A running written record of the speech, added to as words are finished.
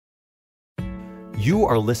You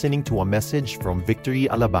are listening to a message from Victory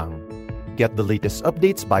Alabang. Get the latest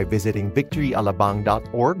updates by visiting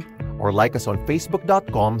victoryalabang.org or like us on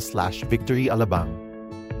facebook.com/victoryalabang.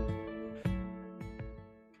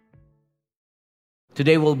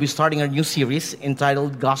 Today we'll be starting a new series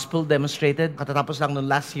entitled Gospel Demonstrated. Katatapos lang ng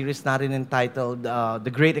last series natin entitled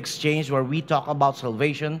The Great Exchange, where we talk about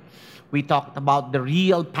salvation. We talked about the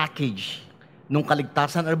real package nung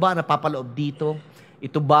kaligtasan. Ano ba napapaloob dito?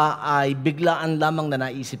 Ito ba ay biglaan lamang na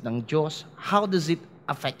naisip ng Diyos? How does it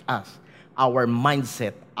affect us? Our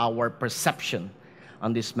mindset, our perception on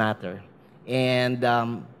this matter. And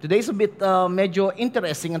today's a bit medyo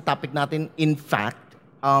interesting ang topic natin. In fact,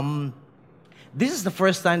 this is the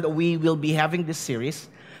first time that we will be having this series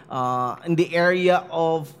in the area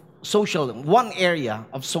of one area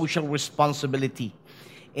of social responsibility.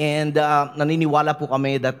 And naniniwala po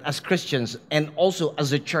kami that as Christians and also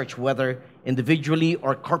as a church, whether individually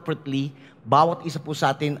or corporately, bawat isa po sa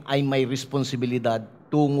atin ay may responsibilidad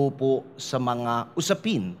tungo po sa mga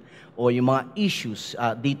usapin o yung mga issues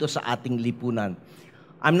dito sa ating lipunan.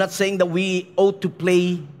 I'm not saying that we ought to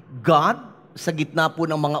play God sa gitna po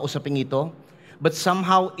ng mga usaping ito, but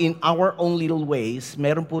somehow in our own little ways,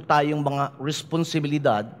 meron po tayong mga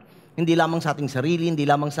responsibilidad, hindi lamang sa ating sarili, hindi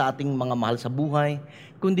lamang sa ating mga mahal sa buhay,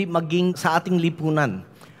 kundi maging sa ating lipunan.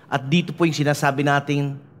 At dito po yung sinasabi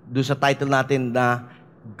natin, doon sa title natin na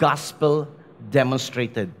Gospel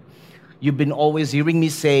Demonstrated. You've been always hearing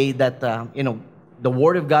me say that, the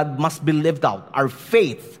Word of God must be lived out. Our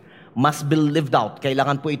faith must be lived out.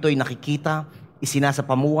 Kailangan po ito ay nakikita, isinasa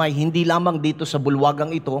pamuhay, hindi lamang dito sa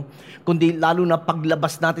bulwagang ito, kundi lalo na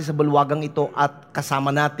paglabas natin sa bulwagang ito at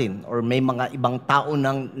kasama natin or may mga ibang tao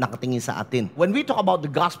nang nakatingin sa atin. When we talk about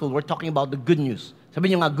the gospel, we're talking about the good news.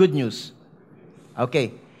 Sabi niyo nga, good news.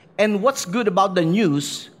 Okay. And what's good about the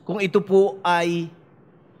news kung ito po ay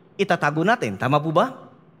itatago natin? Tama po ba?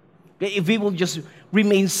 If we will just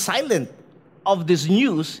remain silent of this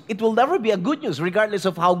news, it will never be a good news regardless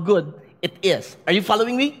of how good it is. Are you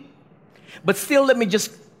following me? But still, let me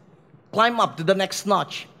just climb up to the next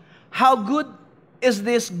notch. How good is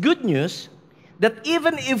this good news that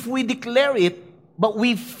even if we declare it, but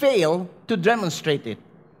we fail to demonstrate it?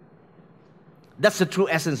 That's the true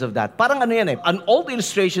essence of that. Parang ano yan an old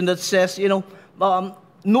illustration that says,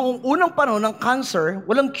 noong unang panahon ng cancer,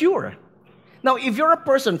 walang cure. Now, if you're a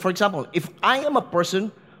person, for example, if I am a person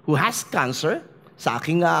who has cancer sa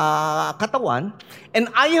aking katawan, and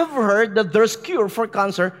I have heard that there's cure for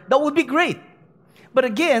cancer, that would be great. But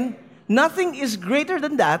again, nothing is greater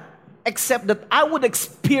than that except that I would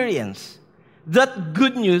experience that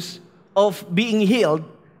good news of being healed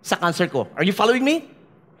sa cancer ko. Are you following me?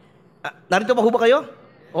 Narito ba kayo?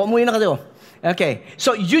 O umuwi na kayo? Okay.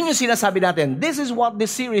 So, yun yung sinasabi natin. This is what this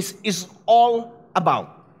series is all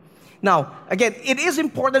about. Now, again, it is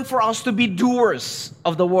important for us to be doers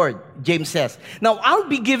of the word, James says. Now, I'll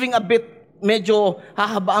be giving a bit, medyo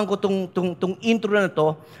hahabaan ko tong intro na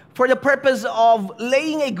to for the purpose of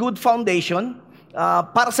laying a good foundation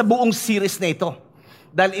para sa buong series na ito.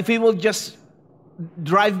 Dahil if we will just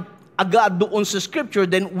drive agad doon sa scripture,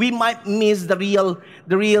 then we might miss the real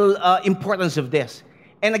importance of this.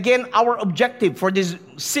 And again, our objective for this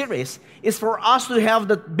series is for us to have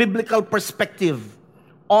the biblical perspective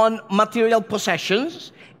on material possessions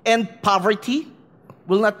and poverty.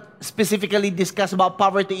 We'll not specifically discuss about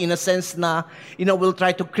poverty in a sense na, we'll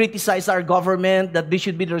try to criticize our government, that this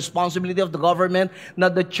should be the responsibility of the government,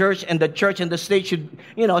 not the church and the state should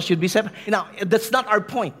be separate. Now, that's not our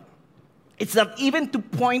point. It's not even to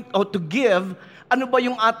point or to give ano ba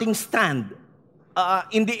yung ating stand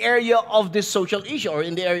in the area of this social issue or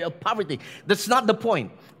in the area of poverty. That's not the point.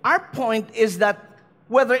 Our point is that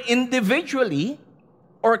whether individually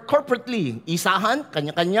or corporately, isahan,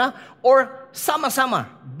 kanya-kanya, or sama-sama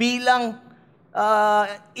bilang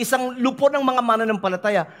isang lupo ng mga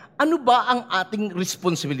mananampalataya, ano ba ang ating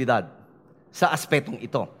responsibilidad sa aspetong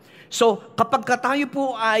ito? So, kapag tayo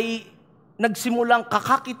po ay nagsimulang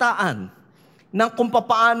kakakitaan ng kung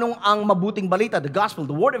paanong ang mabuting balita, the gospel,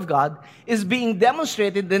 the word of God, is being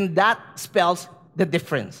demonstrated, then that spells the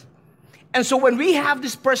difference. And so when we have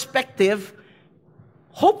this perspective,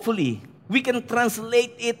 hopefully, we can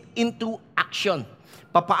translate it into action.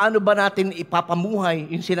 Paano ba natin ipapamuhay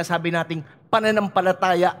yung sinasabi nating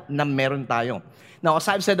pananampalataya na meron tayo? Now, as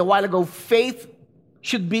I've said a while ago, faith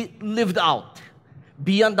should be lived out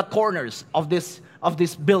beyond the corners of this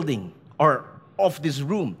building or of this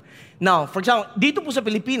room. Now, for example, dito po sa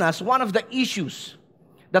Pilipinas, one of the issues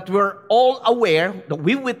that we're all aware, that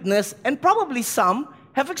we witness, and probably some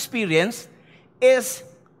have experienced is,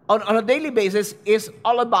 on a daily basis, is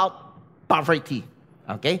all about poverty.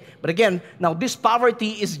 Okay? But again, now this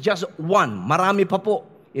poverty is just one. Marami pa po.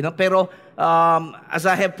 Pero as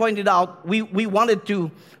I have pointed out, we wanted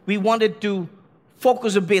to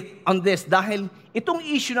focus a bit on this dahil itong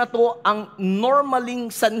issue na to ang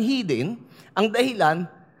normaling sanhi din, ang dahilan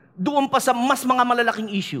doon pa sa mas mga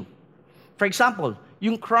malalaking issue. For example,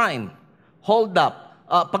 yung crime, hold up,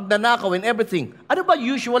 pagnanakaw and everything. Ano ba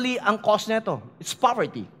usually ang cause nito? It's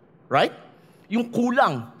poverty, right? Yung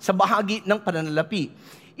kulang sa bahagi ng pananalapi.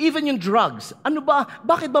 Even yung drugs. Ano ba?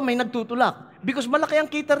 Bakit ba may nagtutulak? Because malaki ang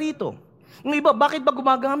kita rito. Yung iba, bakit ba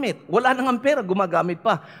gumagamit? Wala nang pera, gumagamit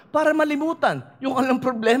pa. Para malimutan yung kanilang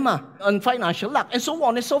problema on financial lack, and so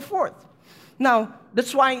on and so forth. Now,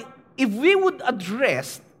 that's why, if we would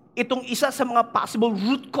address itong isa sa mga possible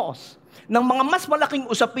root cause ng mga mas malaking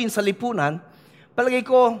usapin sa lipunan, palagay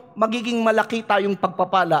ko, magiging malaki tayong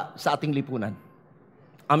pagpapala sa ating lipunan.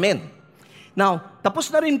 Amen. Now, tapos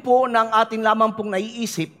na rin po na ang ating lamang pong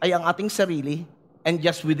naiisip ay ang ating sarili and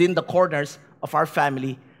just within the corners of our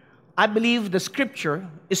family. I believe the Scripture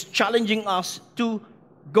is challenging us to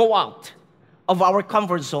go out of our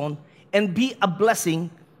comfort zone and be a blessing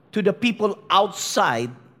to the people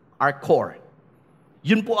outside our core.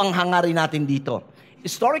 Yun po ang hangarin natin dito.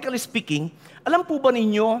 Historically speaking, alam po ba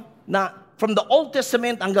ninyo na from the Old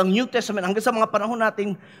Testament hanggang New Testament, hanggang sa mga panahon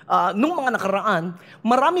natin, nung mga nakaraan,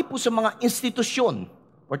 marami po sa mga institusyon.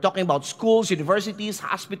 We're talking about schools, universities,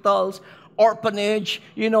 hospitals, orphanage,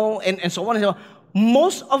 and so on and so on.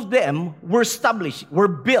 Most of them were established,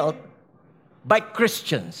 were built by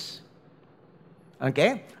Christians.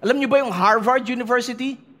 Okay? Alam niyo ba yung Harvard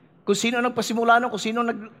University? Kung sino nagpasimula nun, kung sino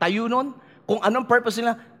nagtayo nun, kung anong purpose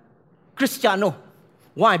nila? Kristiyano.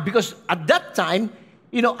 Why? Because at that time,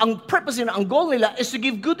 ang purpose nila, ang goal nila is to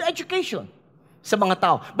give good education sa mga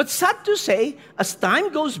tao. But sad to say, as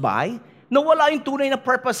time goes by, nawala yung tunay na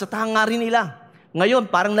purpose sa hangarin nila.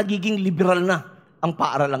 Ngayon, parang nagiging liberal na ang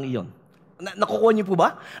paaralang iyon. Nakukuha niyo po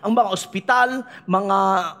ba? Ang mga ospital, mga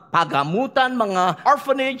pagamutan, mga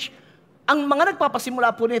orphanage, ang mga nagpapasimula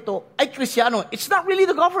po nito ay Kristiyano. It's not really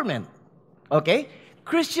the government. Okay?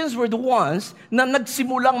 Christians were the ones na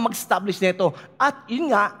nagsimulang mag-establish nito. At yun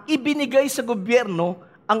nga, ibinigay sa gobyerno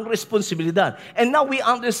ang responsibilidad. And now we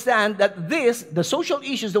understand that the social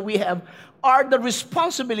issues that we have, are the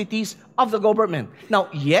responsibilities of the government. Now,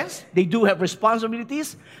 yes, they do have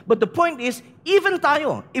responsibilities, but the point is, even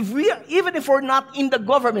tayo, even if we're not in the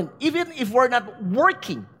government, even if we're not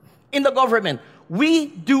working in the government, we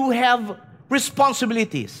do have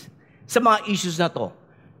responsibilities sa mga issues na to.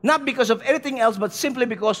 Not because of anything else, but simply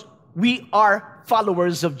because we are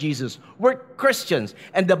followers of Jesus. We're Christians.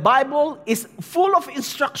 And the Bible is full of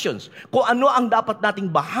instructions kung ano ang dapat nating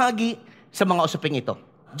bahagi sa mga usaping ito.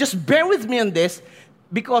 Just bear with me on this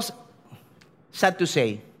because, sad to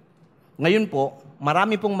say, ngayon po,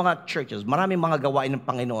 marami pong mga churches, marami mga gawain ng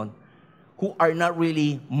Panginoon who are not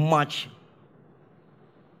really much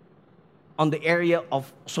on the area of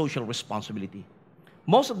social responsibility.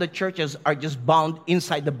 Most of the churches are just bound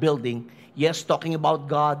inside the building, yes, talking about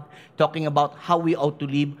God, talking about how we ought to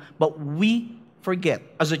live, but we forget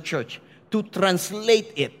as a church to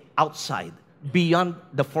translate it outside, beyond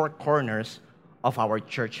the four corners of our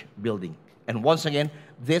church building. And once again,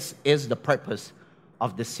 this is the purpose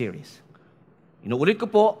of this series. Inuulit ko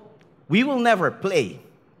po, we will never play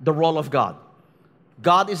the role of God.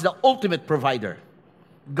 God is the ultimate provider.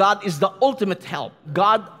 God is the ultimate help.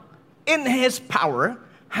 God, in His power,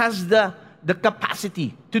 has the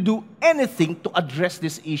capacity to do anything to address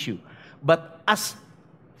this issue. But as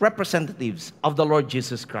representatives of the Lord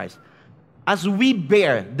Jesus Christ, as we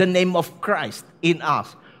bear the name of Christ in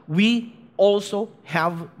us, we also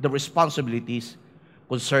have the responsibilities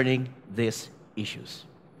concerning these issues.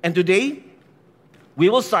 And today, we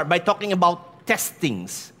will start by talking about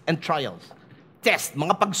testings and trials. Test,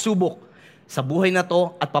 mga pagsubok sa buhay na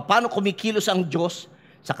to at paano kumikilos ang Diyos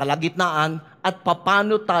sa kalagitnaan at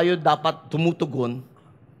paano tayo dapat tumutugon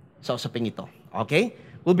sa usaping ito. Okay?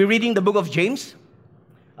 We'll be reading the book of James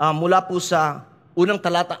mula po sa unang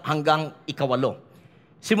talata hanggang 8.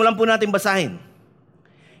 Simulan po natin basahin.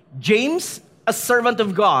 James, a servant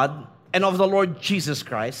of God and of the Lord Jesus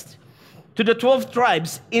Christ, to the 12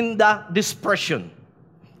 tribes in the dispersion.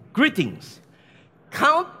 Greetings.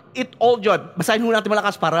 Count it all joy. Basahin mo natin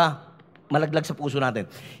malakas para malaglag sa puso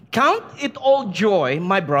natin. Count it all joy,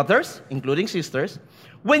 my brothers, including sisters,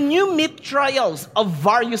 when you meet trials of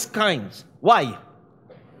various kinds. Why?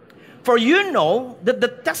 For you know that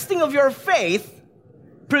the testing of your faith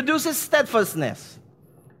produces steadfastness.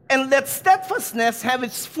 And let steadfastness have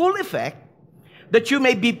its full effect, that you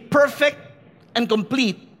may be perfect and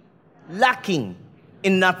complete, lacking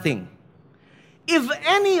in nothing. If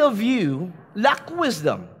any of you lack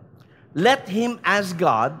wisdom, let him ask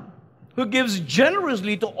God, who gives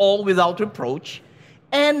generously to all without reproach,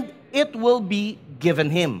 and it will be given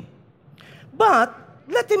him. But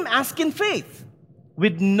let him ask in faith,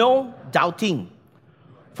 with no doubting.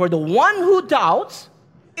 For the one who doubts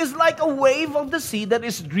is like a wave of the sea that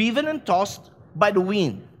is driven and tossed by the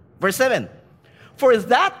wind. Verse 7. For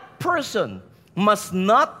that person must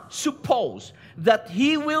not suppose that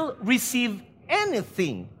he will receive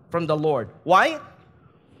anything from the Lord. Why?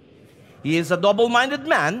 He is a double-minded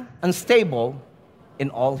man, unstable in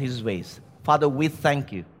all his ways. Father, we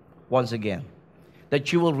thank you once again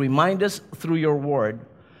that you will remind us through your word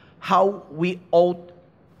how we ought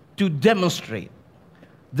to demonstrate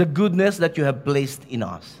the goodness that you have placed in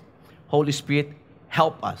us. Holy Spirit,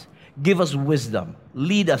 help us. Give us wisdom.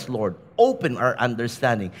 Lead us, Lord. Open our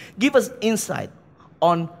understanding. Give us insight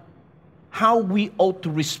on how we ought to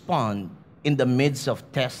respond in the midst of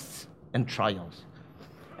tests and trials.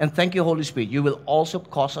 And thank you, Holy Spirit. You will also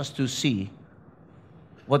cause us to see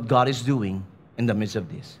what God is doing in the midst of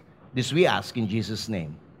this. This we ask in Jesus'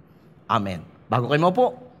 name. Amen. Bago kayo mo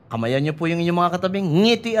po, kamayan niyo po yung inyong mga katabing,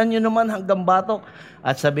 ngitian niyo naman hanggang batok,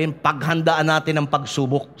 at sabihin, paghandaan natin ang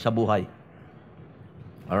pagsubok sa buhay.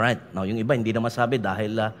 Alright. Now, yung iba, hindi na masabi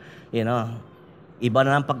dahil, iba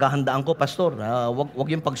na ang paghahandaan ko, Pastor. Wag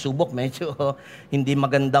yung pagsubok. Medyo hindi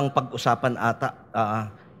magandang pag-usapan ata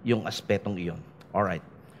yung aspetong iyon. Alright.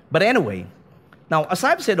 But anyway, now, as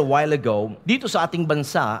I've said a while ago, dito sa ating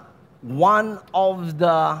bansa, one of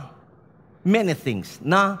the many things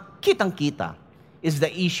na kitang-kita is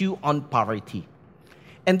the issue on poverty.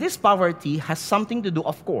 And this poverty has something to do,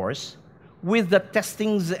 of course, with the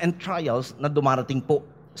testings and trials na dumarating po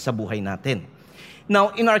sa buhay natin.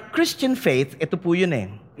 Now, in our Christian faith, ito po yun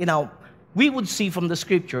eh. We would see from the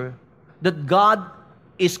scripture that God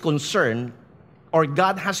is concerned, or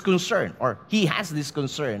God has concern, or He has this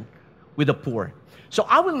concern with the poor. So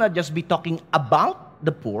I will not just be talking about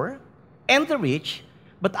the poor and the rich,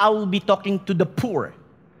 but I will be talking to the poor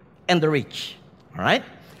and the rich. All right?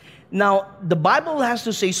 Now, the Bible has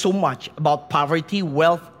to say so much about poverty,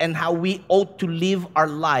 wealth, and how we ought to live our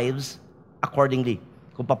lives accordingly.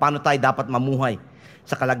 Kung paano tayo dapat mamuhay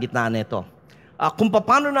sa kalagitnaan nito. Kung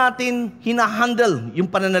paano natin hinahandle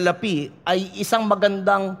yung pananalapi ay isang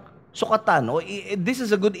magandang sukatan. This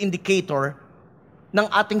is a good indicator ng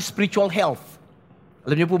ating spiritual health.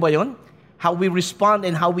 Alam niyo po ba yun? How we respond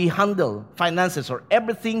and how we handle finances or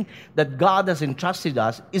everything that God has entrusted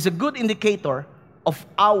us is a good indicator of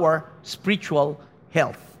our spiritual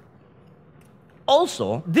health.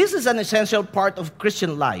 Also, this is an essential part of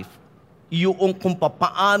Christian life. Yung kung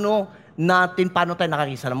paano tayo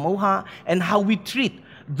nakakisalamuha and how we treat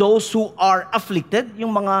those who are afflicted,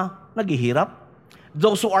 yung mga naghihirap,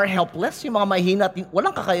 those who are helpless, yung mga mahihina at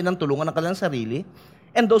walang kakayanang tulungan ng kanilang sarili,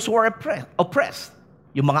 and those who are oppressed,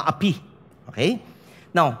 yung mga api. Okay?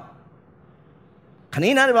 Now,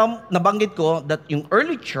 kanina nabanggit ko that yung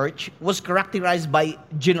early church was characterized by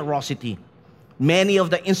generosity. Many of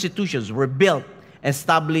the institutions were built and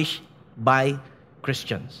established by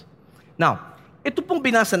Christians. Now, ito pong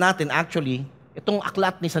binasa natin actually, itong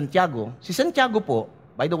aklat ni Santiago. Si Santiago po,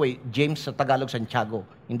 by the way, James sa Tagalog Santiago,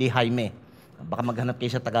 hindi Jaime. Baka maghanap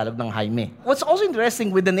kayo sa Tagalog ng Jaime. What's also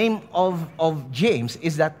interesting with the name of James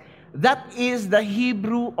is that is the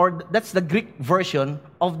Hebrew, or that's the Greek version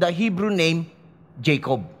of the Hebrew name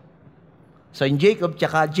Jacob. So in Jacob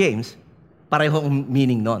tsaka James, parehong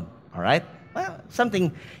meaning nun. Alright? Well,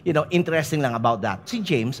 something, interesting lang about that. Si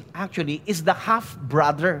James actually is the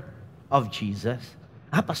half-brother of Jesus.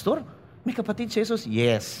 Pastor, may kapatid si Jesus?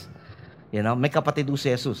 Yes. May kapatid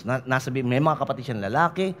si Jesus. May mga kapatid siyang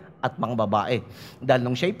lalaki at mga babae. Dahil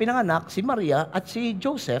nung siya'y pinanganak, si Maria at si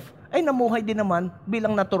Joseph ay namuhay din naman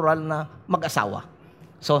bilang natural na mag-asawa.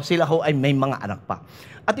 So sila ho ay may mga anak pa.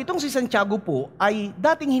 At itong si Santiago po ay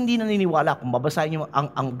dating hindi naniniwala. Kung babasahin niyo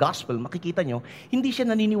ang gospel, makikita niyo, hindi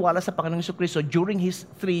siya naniniwala sa Panginoong Jesucristo during his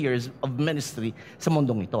 3 years of ministry sa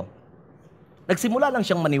mundong ito. Nagsimula lang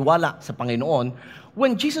siyang maniwala sa Panginoon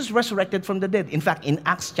when Jesus resurrected from the dead. In fact, in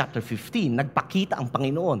Acts chapter 15, nagpakita ang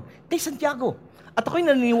Panginoon kay Santiago. At ako'y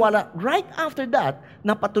naniniwala, right after that,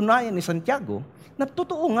 napatunayan ni Santiago na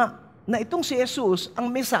totoo nga na itong si Jesus ang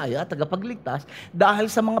Mesaya, tagapagligtas, dahil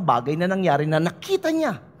sa mga bagay na nangyari na nakita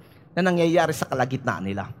niya na nangyayari sa kalagitnaan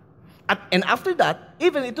nila. And after that,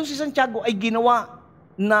 even itong si Santiago ay ginawa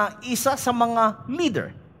na isa sa mga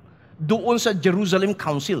leader doon sa Jerusalem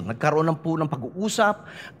Council. Nagkaroon ng pag-uusap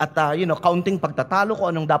at kaunting pagtatalo kung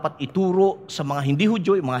anong dapat ituro sa mga hindi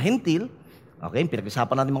Hudyo, mga Hentil. Okay,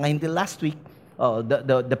 pinag-usapan natin mga Hentil last week.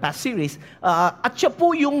 the past series. At siya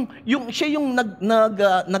po siya yung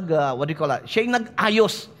what do you call that? Siya yung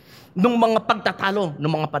nag-ayos ng mga pagtatalo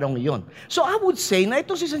ng mga panahon iyon. So I would say na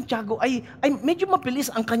ito si Santiago ay medyo mabilis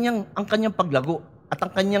ang kanyang paglago at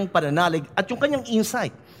ang kanyang pananalig at yung kanyang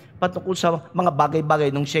insight patungkol sa mga bagay-bagay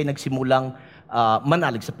nung siya ay nagsimulang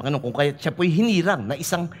manalig sa Panginoon, kung kaya siya po'y hinirang na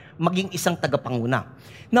maging isang tagapanguna.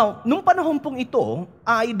 Now, nung panahon pong ito,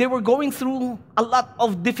 they were going through a lot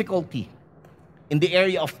of difficulty in the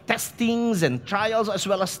area of testings and trials as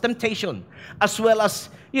well as temptation. As well as,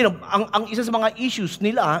 ang isa sa mga issues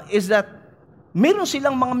nila is that meron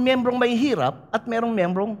silang mga membrong mahihirap at merong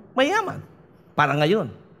membrong mayaman. Para ngayon.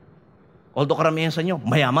 Although karamihan sa inyo,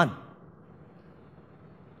 mayaman.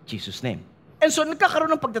 Jesus' name. And so,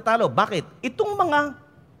 nagkakaroon ng pagtatalo. Bakit? Itong mga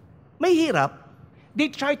may hirap, they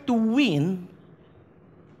try to win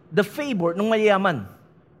the favor ng mayaman.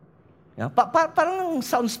 Parang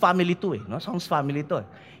sounds family to eh. No? Sounds family to eh.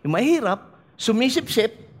 Yung mahirap,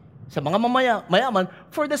 sumisip-sip sa mga mayaman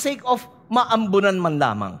for the sake of maambunan man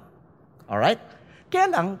lamang. Alright? Kaya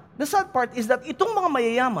lang, the sad part is that itong mga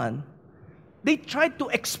mayayaman, they try to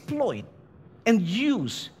exploit and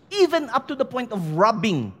use, even up to the point of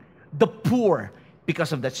robbing the poor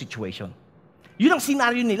because of that situation. Yun ang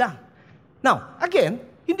senaryo nila. Now, again,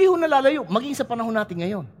 hindi ho nalalayo, maging sa panahon natin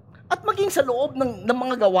ngayon. At maging sa loob ng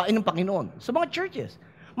mga gawain ng Panginoon, sa mga churches,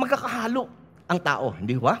 magkakahalo ang tao,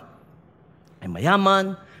 hindi ba? May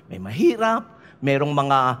mayaman, may mahirap, may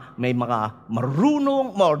mga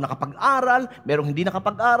marunong, or nakapag-aral, merong hindi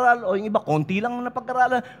nakapag-aral, o yung iba, konti lang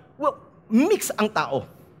napag-aralan. Well, mix ang tao.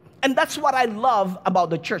 And that's what I love about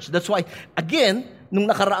the church. That's why, again, nung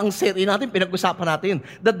nakaraang serie natin, pinag-usapan natin,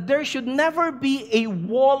 that there should never be a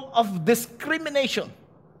wall of discrimination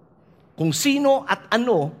kung sino at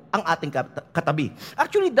ano ang ating katabi.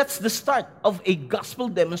 Actually, that's the start of a gospel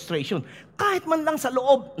demonstration. Kahit man lang sa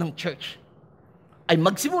loob ng church, ay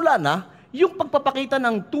magsimula na yung pagpapakita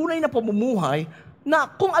ng tunay na pamumuhay na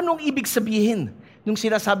kung anong ibig sabihin nung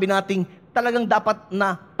sinasabi nating talagang dapat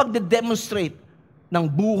na pagde-demonstrate ng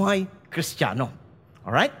buhay Kristiyano.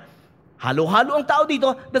 Alright? Halo-halo ang tao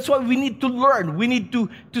dito. That's why we need to learn. We need to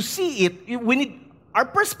see it. We need our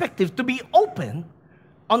perspective to be open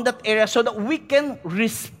on that area so that we can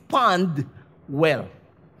respond well.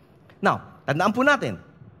 Now, tandaan po natin,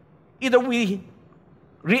 either we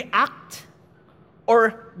react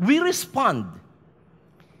or we respond.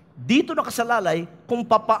 Dito nakasalalay kung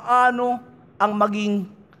papaano ang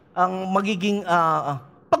magiging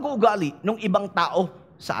pag-uugali ng ibang tao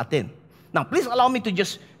sa atin. Now, please allow me to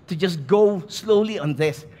just go slowly on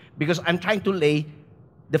this because I'm trying to lay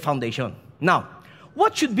the foundation. Now,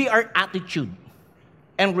 what should be our attitude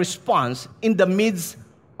and response in the midst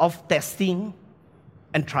of testing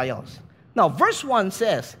and trials? Now, verse 1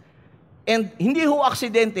 says, and hindi ho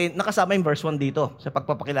aksidente, nakasama yung verse 1 dito sa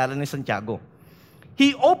pagpapakilala ni Santiago.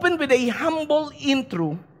 He opened with a humble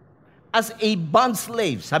intro as a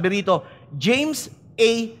bondslave. Sabi rito, James,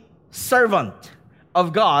 a servant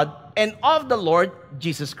of God and of the Lord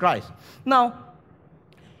Jesus Christ. Now,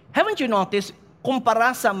 haven't you noticed,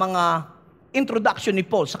 kumpara sa mga introduction ni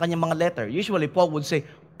Paul sa kanyang mga letter, usually Paul would say,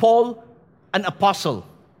 Paul, an apostle.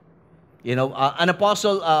 An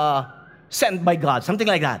apostle sent by God, something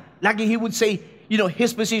like that. Lagi he would say,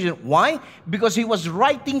 his position. Why? Because he was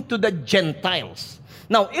writing to the Gentiles.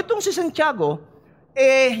 Now, itong si Santiago,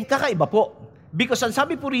 kakaiba po. Because ang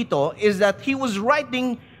sabi po rito is that he was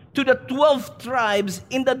writing to the 12 tribes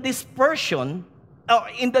in the dispersion.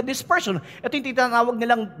 Ito yung tinatawag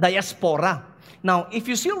nilang diaspora. Now, if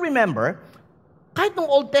you still remember, kahit nung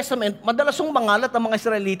Old Testament, madalas yung mangalat ang mga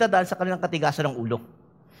Israelita dahil sa kanilang katigasan ng ulo.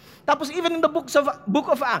 Tapos even in the book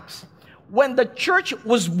of Acts, when the church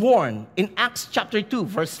was born, in Acts chapter 2,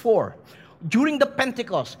 verse 4, during the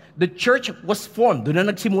Pentecost, the church was formed. Doon na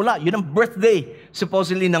nagsimula. Yun ang birthday,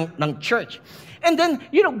 supposedly, ng church. And then,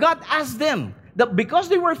 God asked them that because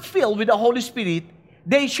they were filled with the Holy Spirit,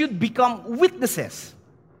 they should become witnesses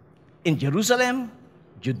in Jerusalem,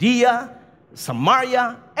 Judea,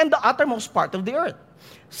 Samaria, and the uttermost part of the earth.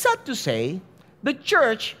 Sad to say, the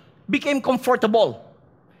church became comfortable.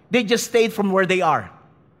 They just stayed from where they are.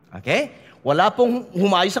 Okay? Wala pong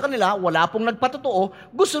humayo sa kanila, wala pong nagpatotoo,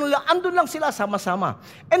 gusto nila, andun lang sila sama-sama.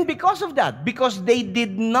 And because of that, because they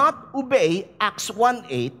did not obey Acts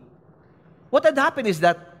 1:8, what had happened is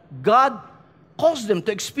that God caused them to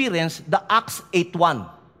experience the Acts 8:1.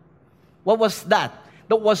 What was that?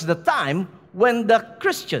 That was the time when the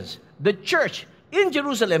Christians, the church in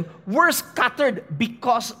Jerusalem, were scattered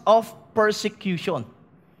because of persecution.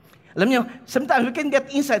 Alam niyo, sometimes we can get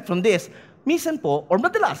insight from this. minsan po, or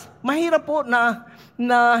madalas, mahirap po na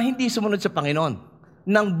hindi sumunod sa Panginoon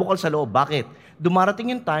ng bukal sa loob. Bakit?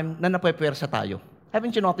 Dumarating yung time na napwepersa tayo.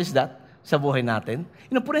 Haven't you noticed that sa buhay natin?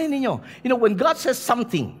 Purahin ninyo. When God says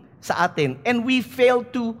something sa atin and we fail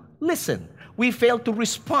to listen, we fail to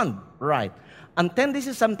respond right, ang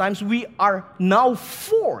tendency sometimes we are now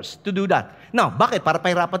forced to do that. Now, bakit? Para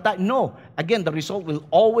pahirapan tayo? No. Again, the result will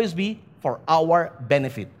always be for our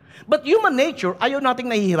benefit. But human nature, ayaw nating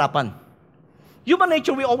nahihirapan. Human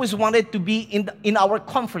nature, we always wanted to be in our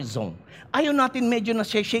comfort zone. Ayaw natin medyo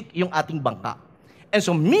na-shake yung ating bangka. And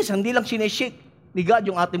so, minsan, hindi lang sineshake ni God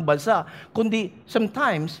yung ating bansa, kundi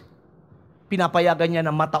sometimes, pinapayagan niya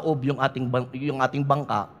na mataob yung ating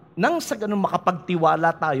bangka nang sa ganun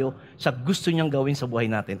makapagtiwala tayo sa gusto niyang gawin sa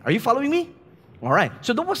buhay natin. Are you following me? Alright.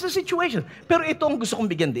 So that was the situation. Pero ito ang gusto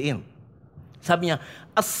kong bigyan diin. Sabi niya,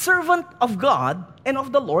 a servant of God and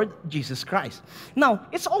of the Lord Jesus Christ. Now,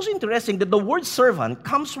 it's also interesting that the word servant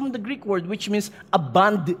comes from the Greek word which means a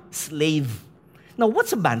bond slave. Now,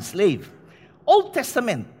 what's a bond slave? Old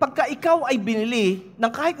Testament, pagka ikaw ay binili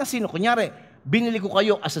ng kahit na sino, kunyari, binili ko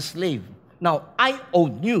kayo as a slave. Now, I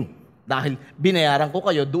owed you dahil binayaran ko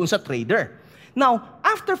kayo doon sa trader. Now,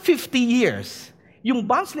 after 50 years, yung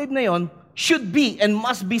bond slave na yon should be and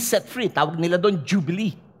must be set free. Tawag nila doon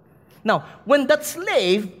jubilee. Now, when that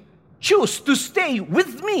slave choose to stay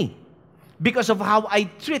with me because of how I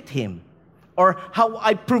treat him or how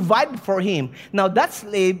I provide for him, now that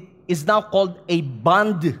slave is now called a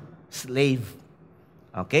bond slave.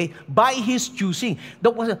 Okay? By his choosing.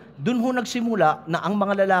 Doon ho nagsimula na ang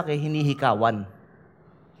mga lalaki hinihikawan.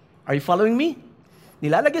 Are you following me?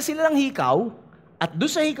 Nilalagay sila ng hikaw at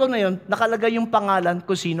doon sa hikaw na yon, nakalagay yung pangalan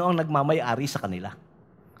kung sino ang nagmamay-ari sa kanila.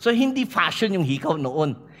 So, hindi fashion yung hikaw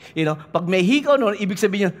noon. Pag may hikaw noon, ibig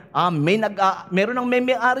sabihin niya, meron ng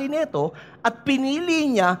may-ari nito at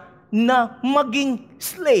pinili niya na maging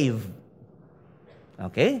slave.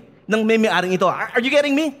 Okay? Ng may-aring ito. Are you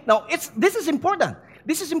getting me? Now, this is important.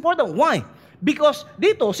 This is important. Why? Because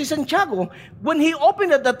dito, si Santiago, when he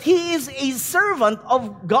opened it that he is a servant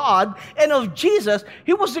of God and of Jesus,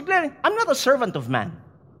 he was declaring, I'm not a servant of man.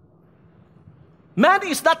 Man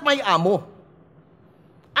is not my amo.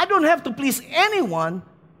 I don't have to please anyone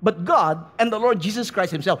but God and the Lord Jesus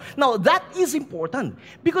Christ Himself. Now, that is important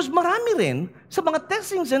because marami rin sa mga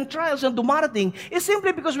testings and trials na dumarating is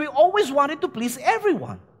simply because we always wanted to please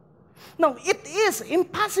everyone. Now, it is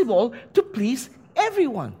impossible to please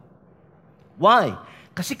everyone. Why?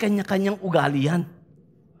 Kasi kanya-kanyang ugali yan.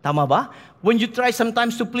 Tama ba? When you try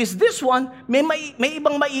sometimes to please this one, may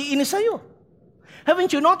ibang maiinis sa'yo.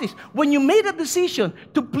 Haven't you noticed? When you made a decision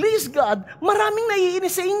to please God, maraming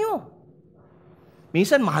naiinis sa inyo.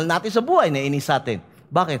 Minsan, mahal natin sa buhay, naiinis sa atin.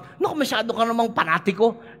 Bakit? Masyado ka namang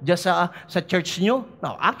panatiko dyan sa church nyo.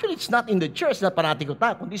 Now, actually, it's not in the church na panatiko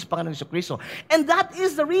tayo, kundi sa Panginoong Jesucristo. And that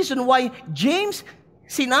is the reason why James,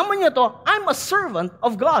 sinama niya to, I'm a servant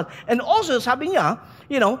of God. And also, sabi niya,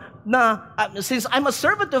 since I'm a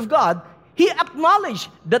servant of God, he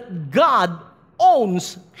acknowledged that God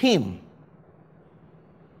owns him.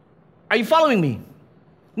 Are you following me?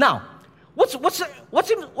 Now, what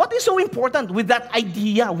is so important with that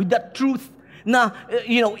idea, with that truth, na,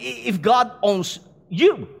 if God owns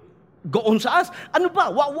you, God owns us, ano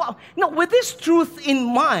ba? Now, with this truth in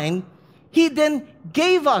mind, he then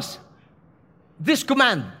gave us this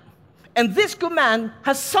command. And this command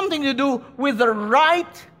has something to do with the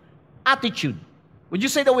right attitude. Would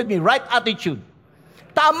you say that with me? Right attitude.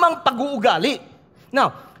 Tamang pag-uugali.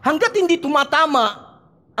 Now, hanggat hindi tumatama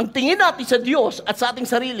ang tingin natin sa Diyos at sa ating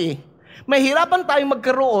sarili, mahirapan tayong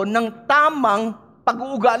magkaroon ng tamang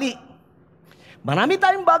pag-uugali. Marami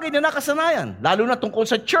tayong bagay na nakasanayan, lalo na tungkol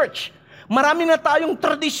sa church. Marami na tayong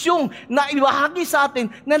tradisyong na ibahagi sa atin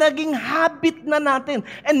na naging habit na natin.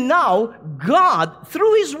 And now, God,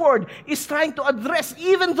 through His Word, is trying to address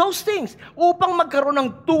even those things upang magkaroon ng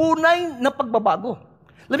tunay na pagbabago.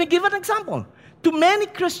 Let me give an example. To many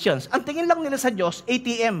Christians, ang tingin lang nila sa Diyos,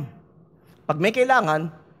 ATM. Pag may kailangan,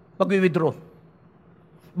 mag-withdraw.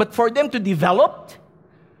 But for them to develop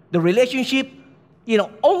the relationship,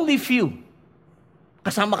 only few.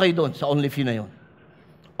 Kasama kayo doon sa only few na yun.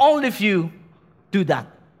 Only few do that.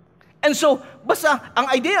 And so, basta, ang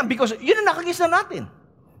idea, because yun ang nakakisa natin.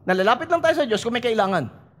 Nalalapit lang tayo sa Diyos kung may kailangan.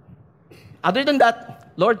 Other than that,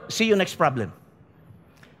 Lord, see you next problem.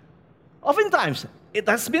 Oftentimes, it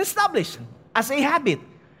has been established as a habit.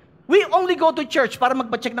 We only go to church para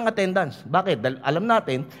magpa-check ng attendance. Bakit? Dahil alam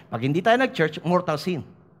natin, pag hindi tayo nag-church, mortal sin.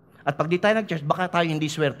 At pag hindi tayo nag-church, baka tayo hindi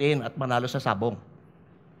swertein at manalo sa sabong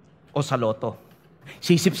o sa loto.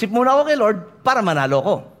 Sisip-sip muna ako kay Lord para manalo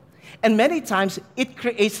ko. And many times, it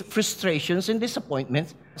creates frustrations and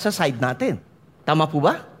disappointments sa side natin. Tama po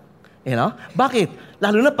ba? You know? Bakit?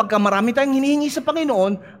 Lalo na pagka marami tayong hinihingi sa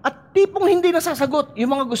Panginoon at tipong hindi nasasagot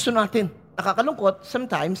yung mga gusto natin. Nakakalungkot,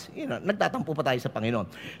 sometimes, nagtatampo pa tayo sa Panginoon.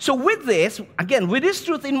 So with this, again, with this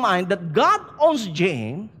truth in mind that God owns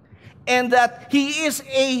James and that He is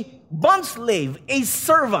a bond slave, a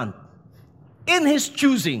servant in His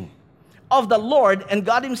choosing of the Lord and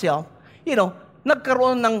God Himself,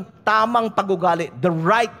 nagkaroon ng tamang pag-ugali, the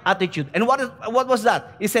right attitude. And what was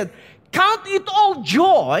that? He said, count it all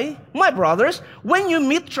joy, my brothers, when you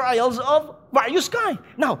meet trials of various kinds.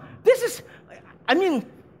 Now,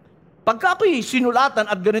 pagka ako'y sinulatan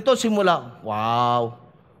at ganito simula, wow.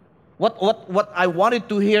 What I wanted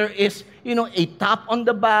to hear is, a tap on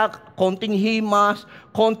the back, konting himas,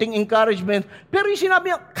 konting encouragement. Pero yung sinabi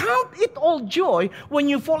niya, count it all joy when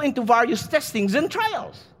you fall into various testings and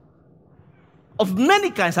trials. Of many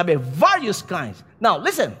kinds, various kinds. Now,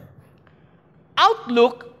 listen.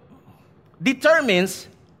 Outlook determines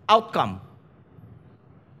outcome.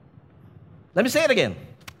 Let me say it again.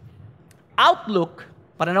 Outlook,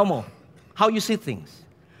 pananaw mo, how you see things.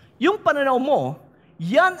 Yung pananaw mo,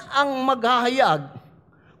 yan ang maghahayag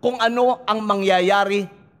kung ano ang mangyayari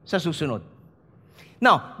sa susunod.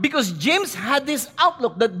 Now, because James had this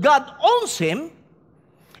outlook that God owns him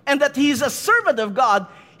and that he is a servant of God,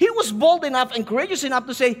 he was bold enough and courageous enough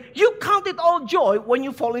to say, you count it all joy when you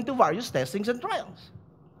fall into various testings and trials.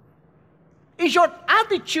 In short,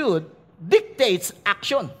 attitude dictates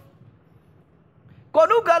action. Kung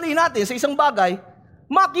ano galing natin sa isang bagay,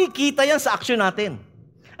 makikita yan sa action natin.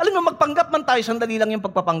 Alam mo, magpanggap man tayo, sandali lang yung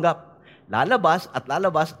pagpapanggap. Lalabas at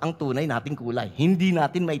lalabas ang tunay nating kulay. Hindi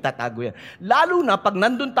natin maitatago yan. Lalo na pag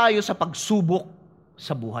nandun tayo sa pagsubok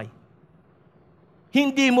sa buhay.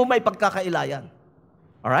 Hindi mo may pagkakailayan.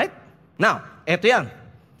 Alright? Now, eto yan.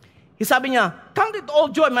 Sabi niya, count it all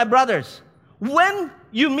joy, my brothers, when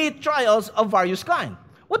you meet trials of various kinds.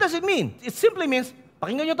 What does it mean? It simply means,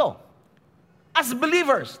 pakinggan nyo to. As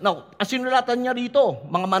believers, now, as sinulatan niya rito,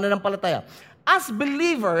 mga mananampalataya, as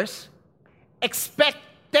believers, expect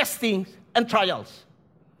testings and trials.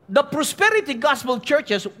 The prosperity gospel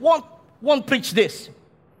churches won't preach this.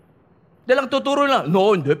 Dahil ang tuturo na,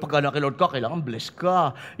 no, hindi, pagka naki-Lord ka, kailangan bless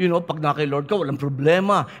ka. Pag naki-Lord ka, walang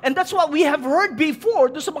problema. And that's what we have heard before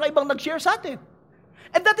doon sa mga ibang nag-share sa atin.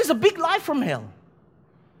 And that is a big lie from hell.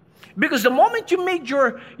 Because the moment you made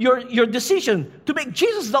your decision to make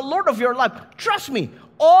Jesus the Lord of your life, trust me,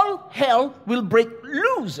 all hell will break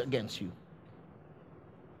loose against you.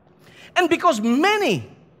 And because many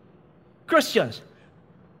Christians,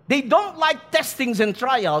 they don't like testings and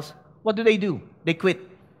trials, what do? They quit.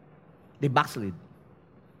 They backslid.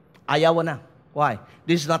 Ayaw na. Why?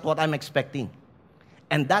 This is not what I'm expecting.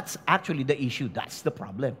 And that's actually the issue. That's the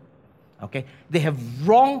problem. Okay? They have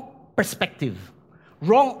wrong perspective,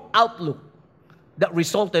 wrong outlook that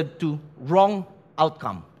resulted to wrong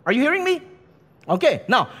outcome. Are you hearing me? Okay.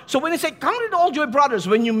 Now, so when you say, count it all joy, brothers,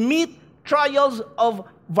 when you meet trials of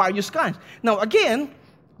various kinds. Now, again,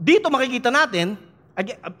 dito makikita natin,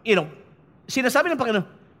 sinasabi ng Panginoon,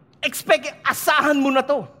 asahan mo na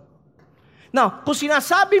to. Now, kung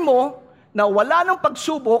sinasabi mo na wala ng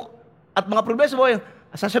pagsubok at mga problema sa buhay,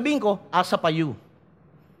 sasabihin ko, asa pa you.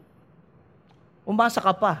 Umasa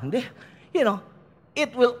ka pa. Hindi.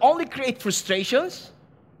 It will only create frustrations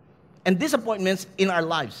and disappointments in our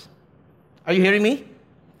lives. Are you hearing me?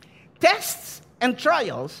 Tests and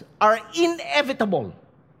trials are inevitable.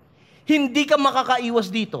 Hindi ka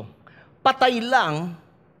makakaiwas dito. Patay lang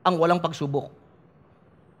ang walang pagsubok.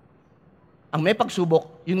 Ang may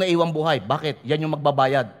pagsubok, yung naiwang buhay. Bakit? Yan yung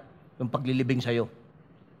magbabayad. Yung paglilibing sa'yo.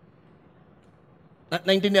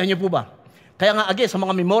 Naintindihan niyo po ba? Kaya nga, again, sa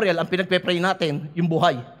mga memorial, ang pinagpe-pray natin, yung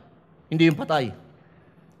buhay. Hindi yung patay.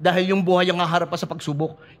 Dahil yung buhay yung haharap pa sa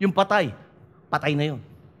pagsubok. Yung patay na yun.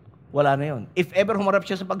 Wala na yun. If ever humarap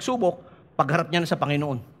siya sa pagsubok, pagharap niya na sa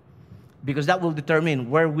Panginoon. Because that will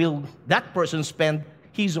determine where will that person spend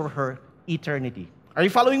his or her eternity. Are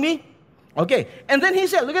you following me? Okay. And then he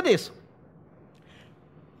said, look at this.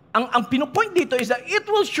 Ang pinupoint dito is that it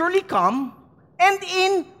will surely come and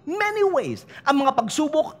in many ways. Ang mga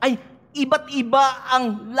pagsubok ay iba't iba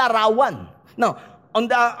ang larawan. Now,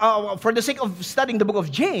 for the sake of studying the book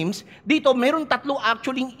of James, dito mayroon tatlo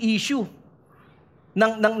actually issue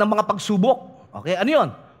ng mga pagsubok. Okay, ano yun?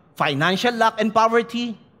 Financial lack and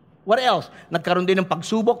poverty. What else? Nagkaroon din ng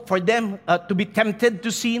pagsubok for them to be tempted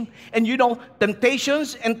to sin. And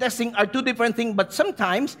temptations and testing are two different things, but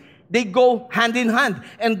sometimes they go hand in hand.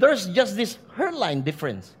 And there's just this hairline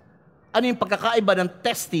difference. Ano yung pagkakaiba ng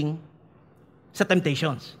testing sa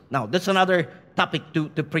temptations? Now, that's another topic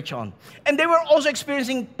to preach on. And they were also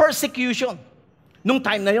experiencing persecution nung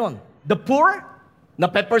time na yon. The poor,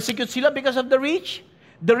 nape-persecute sila because of the rich.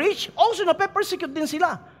 The rich, also nape-persecute din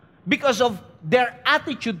sila because of their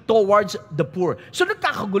attitude towards the poor. So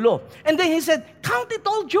nagkakagulo. And then he said, count it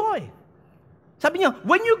all joy. Sabi niya,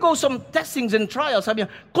 when you go some testings and trials, sabi niya,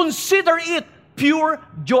 consider it pure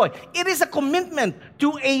joy. It is a commitment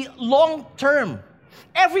to a long term.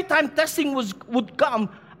 Every time testing would come,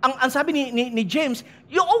 ang sabi ni James,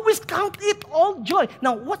 you always count it all joy.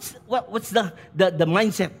 Now, what's the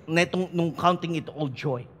mindset nung counting it all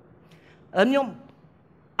joy? Alam niyo,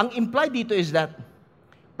 ang implied dito is that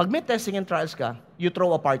pag may testing and trials ka, you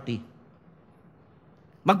throw a party.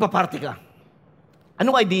 Magpa-party ka.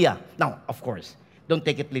 Anong idea? Now, of course, don't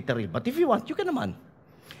take it literally. But if you want, you can naman.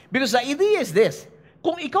 Because the idea is this,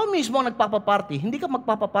 kung ikaw mismo ang nagpapaparty, hindi ka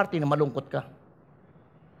magpapaparty na malungkot ka.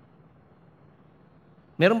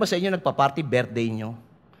 Meron ba sa inyo nagpa-party, birthday nyo?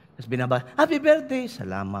 Tapos binaba, happy birthday,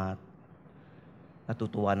 salamat.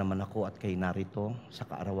 Natutuwa naman ako at kayo narito sa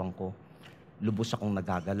kaarawan ko. Lubos akong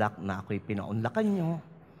nagagalak na ako'y pinaunlakan nyo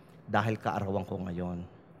dahil kaarawan ko ngayon.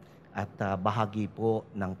 At bahagi po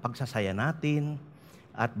ng pagsasaya natin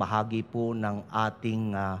at bahagi po ng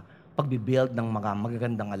ating pagbibuild ng mga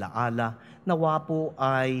magagandang alaala, nawa po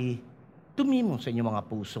ay tumimo sa inyong mga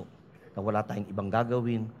puso na wala tayong ibang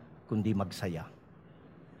gagawin kundi magsaya.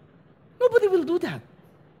 Nobody will do that.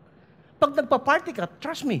 Pag nagpa-party ka,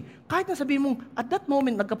 trust me, kahit na sabihin mong at that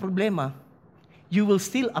moment nagka-problema, you will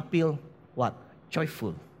still appeal what?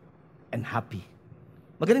 Joyful and happy.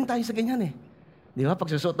 Magaling tayo sa ganyan eh. Di ba?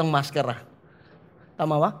 Pagsusot ng maskara.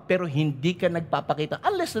 Tama ba? Pero hindi ka nagpapakita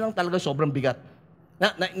unless na lang talaga sobrang bigat.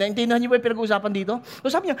 Naintindihan niyo ba yung pinag-uusapan dito?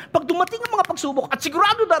 So sabi niya, pag dumating ang mga pagsubok at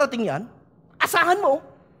sigurado darating yan, asahan mo.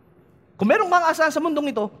 Kung merong mga asahan sa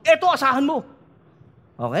mundong ito, eto asahan mo.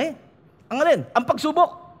 Okay? Ang alin? Ang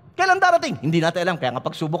pagsubok. Kailan darating? Hindi natin alam, kaya nga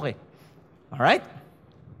pagsubok eh. Alright?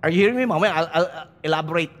 Are you hearing me? Mamaya, I'll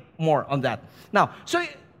elaborate more on that. Now, so,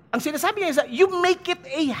 ang sinasabi niya is that you make it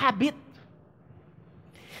a habit.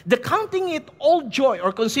 The counting it all joy, or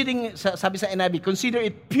considering, sabi sa NIV, consider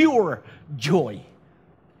it pure joy.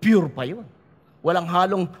 Pure pa yun. Walang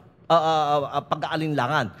halong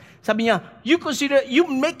pag-aalinlangan. Sabi niya, you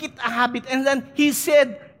make it a habit, and then he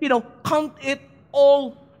said, count it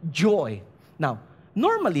all joy. Now,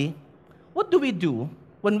 normally, what do we do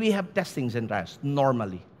when we have testings and trials?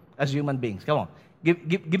 Normally, as human beings. Come on, give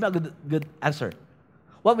me a good answer.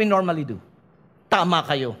 What we normally do? Tama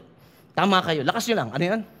kayo. Tama kayo. Lakas nyo lang. Ano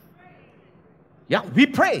yan? Yeah, we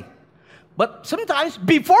pray. But sometimes,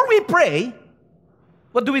 before we pray,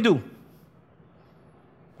 what do?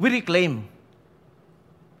 We reclaim.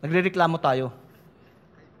 Nagre-reklamo tayo.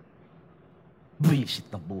 Buisit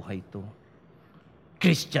na buhay to.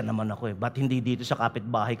 Christian naman ako eh. Ba't hindi dito sa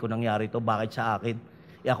kapitbahay ko nangyari ito? Bakit sa akin?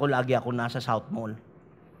 Lagi ako nasa South Mall.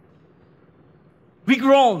 We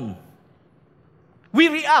groan. We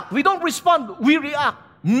react. We don't respond. We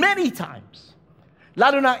react many times.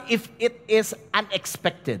 Lalo na if it is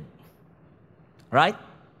unexpected. Right?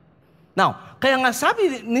 Now, kaya nga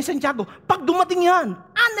sabi ni Santiago, pag dumating yan,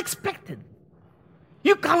 unexpected.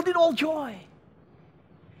 You count it all joy.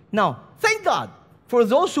 Now, thank God for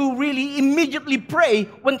those who really immediately pray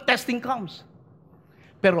when testing comes.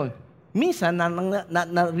 Pero, minsan,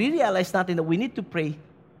 na-realize natin that we need to pray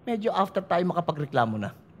medyo after tayo makapagreklamo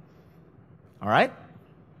na. Alright?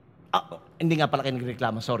 Hindi nga pala kayo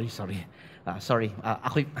nagreklamo. Sorry.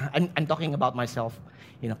 I'm talking about myself.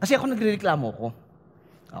 Kasi ako nagreklamo ko.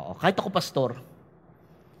 Kahit ako pastor.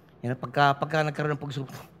 Pagka nagkaroon ng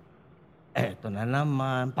pagsubok, eto na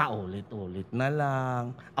naman, paulit-ulit na lang.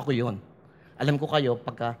 Ako yun. Alam ko kayo,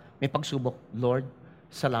 pagka may pagsubok, Lord,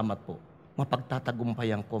 salamat po.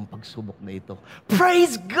 Mapagtatagumpayan ko ang pagsubok na ito.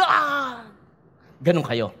 Praise God! Ganon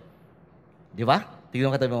kayo. Di ba?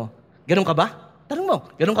 Tignan ka tabi mo. Ganon ka ba? Tanong mo,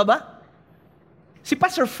 ganon ka ba? Si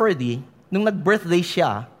Pastor Ferdy, nung nag-birthday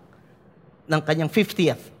siya, ng kanyang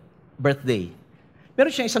 50th birthday,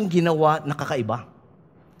 meron siya isang ginawa na kakaiba.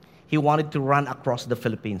 He wanted to run across the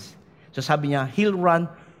Philippines. So sabi niya, he'll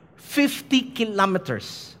run 50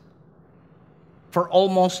 kilometers for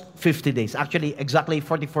almost 50 days. Actually, exactly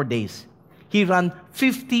 44 days. He ran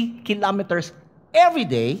 50 kilometers every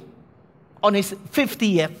day on his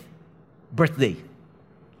 50th birthday.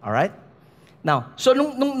 Alright? Now, so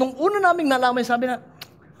nung una naming nalaman, sabi na,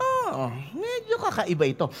 medyo kakaiba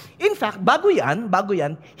ito. In fact, bago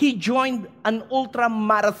yan, he joined an ultra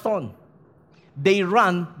marathon. They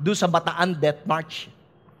run do sa Bataan Death March.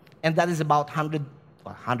 And that is about 102,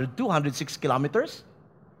 106 kilometers.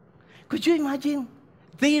 Could you imagine?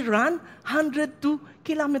 They run 102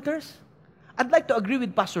 kilometers. I'd like to agree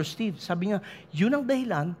with Pastor Steve. Sabi niya, yun ang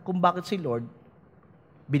dahilan kung bakit si Lord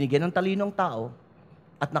binigyan ng talinong tao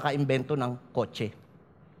at nakaimbento ng kotse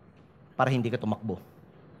para hindi ka tumakbo.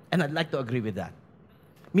 And I'd like to agree with that.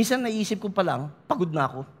 Minsan naisip ko pa lang, pagod na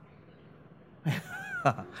ako.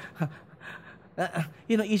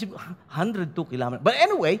 Isip ko, 102 kilometers. But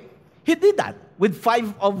anyway, he did that with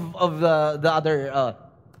 5 of the other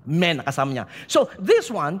men na kasama niya. So this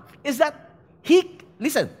one is that he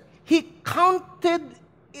counted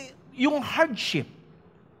yung hardship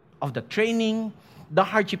of the training, the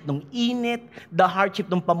hardship ng init, the hardship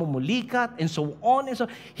ng pamumulikat, and so on and so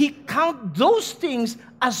on. He count those things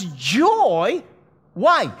as joy.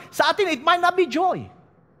 Why? Sa atin, it might not be joy.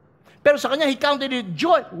 Pero sa kanya, he counted it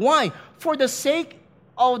joy. Why? For the sake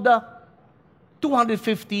of the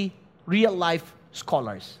 250 real-life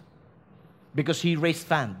scholars. Because he raised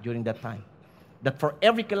fund during that time. That for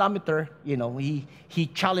every kilometer, he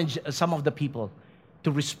challenged some of the people to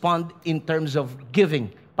respond in terms of giving.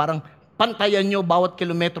 Parang pantayan nyo bawat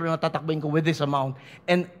kilometro na tatakbuhin ko with this amount.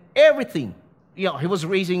 And everything, he was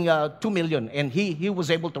raising 2 million. And he was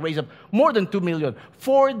able to raise up more than 2 million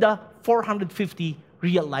for the 450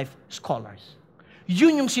 real-life scholars.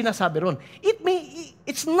 Yun yung sinasabi ron.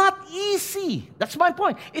 It's not easy. That's my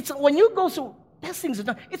point. It's when you go through testings,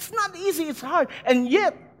 it's not easy, it's hard. And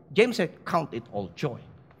yet, James said, count it all joy.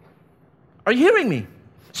 Are you hearing me?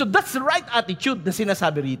 So that's the right attitude na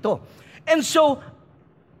sinasabi rito. And so,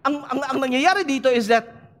 ang nangyayari dito is that,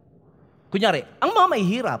 kunyari, ang mga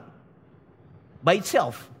mahihirap, by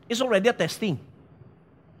itself, is already a testing.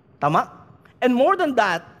 Tama? And more than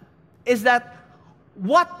that, is that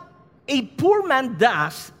what a poor man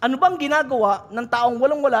does, ano bang ginagawa ng taong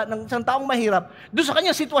walang-wala, ng isang taong mahirap, doon sa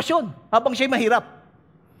kanyang sitwasyon, habang siya'y mahirap.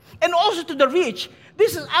 And also to the rich,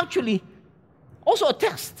 this is actually also a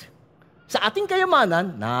test. Sa ating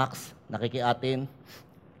kayamanan, nakikiatin.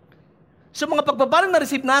 So mga pagbabalang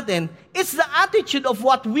na-receive natin, it's the attitude of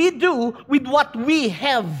what we do with what we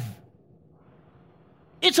have.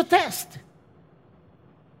 It's a test.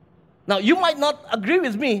 Now, you might not agree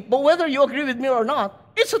with me, but whether you agree with me or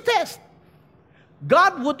not, it's a test.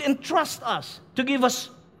 God would entrust us to give us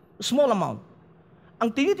a small amount.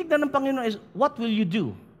 Ang tinitignan ng Panginoon is, what will you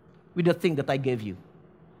do with the thing that I gave you?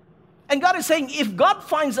 And God is saying, if God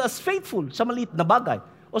finds us faithful sa maliit na bagay,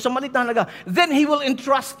 o sa maliit na halaga, then He will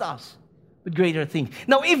entrust us with greater things.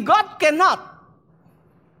 Now, if God cannot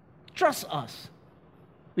trust us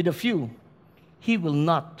with a few, He will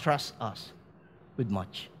not trust us with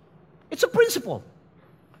much. It's a principle.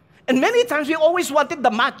 And many times we always wanted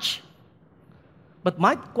the much. But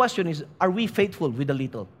my question is, are we faithful with the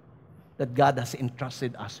little that God has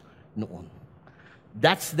entrusted us noon?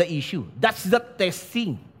 That's the issue. That's the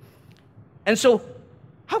testing. And so,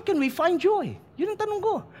 how can we find joy? Yun ang tanong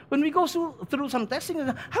ko. When we go through some testing,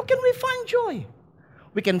 how can we find joy?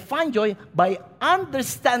 We can find joy by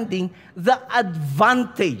understanding the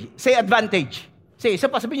advantage. Say advantage. Say,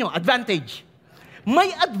 isa pa sabihin nyo, advantage.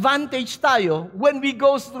 May advantage tayo when we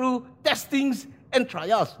go through testings and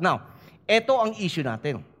trials. Now, ito ang issue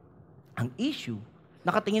natin. Ang issue,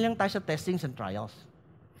 nakatingin lang tayo sa testings and trials.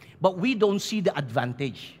 But we don't see the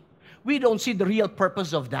advantage. We don't see the real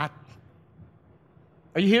purpose of that.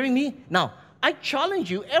 Are you hearing me? Now, I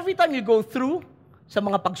challenge you, every time you go through sa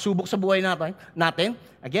mga pagsubok sa buhay natin,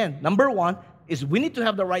 again, number 1 is we need to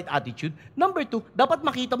have the right attitude. Number 2, dapat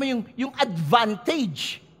makita mo yung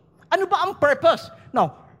advantage. Ano ba ang purpose?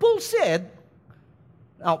 Now, Paul said,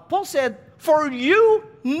 for you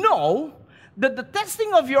know that the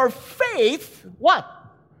testing of your faith, what?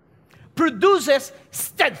 Produces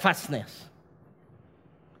steadfastness.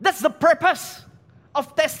 That's the purpose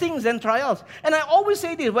of testings and trials. And I always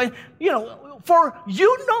say this, when, for you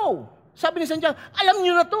know, sabi ni Santiago, alam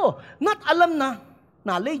nyo na to. Not alam na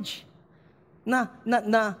knowledge. Na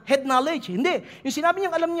head knowledge. Hindi. Yung sinabi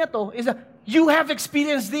niyang alam niya to is that you have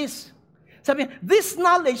experienced this. Sabi niya, this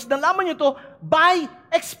knowledge, nalaman niyo to by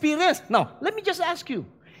experience. Now, let me just ask you,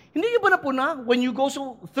 hindi niyo ba napuna when you go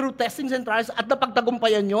through testings and trials at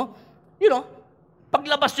napagtagumpayan niyo,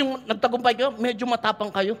 paglabas yung nagtagumpay kayo, medyo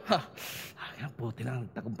matapang kayo. Buti na,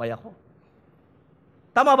 nagtagumpay ako.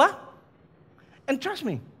 Tama ba? And trust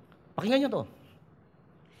me, pakinggan niyo to.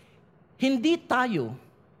 Hindi tayo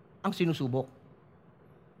ang sinusubok.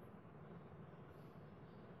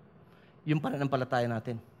 Yung pananampalataya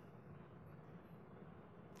natin.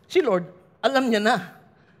 Si Lord, alam niya na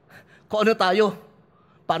kung ano tayo,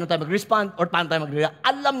 paano tayo mag-respond, or paano tayo mag-react.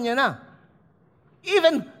 Alam niya na.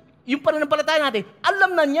 Even yung pananampalataya natin,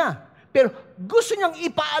 alam na niya. Pero gusto niyang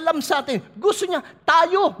ipaalam sa atin. Gusto niya,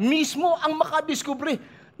 tayo mismo ang makadiskubre.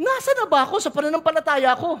 Nasa na ba ako sa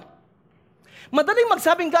pananampalataya ko? Madaling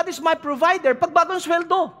magsabing God is my provider pag bagong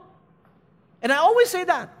sweldo. And I always say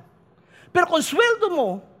that. Pero kung sweldo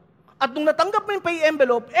mo, at nung natanggap mo yung pay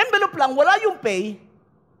envelope lang, wala yung pay,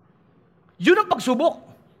 yun ang pagsubok.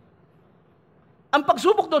 Ang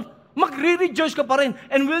pagsubok doon, magre-rejoice ka pa rin.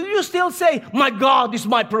 And will you still say, my God is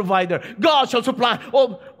my provider. God shall supply.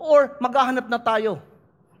 Or maghahanap na tayo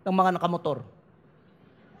ng mga nakamotor.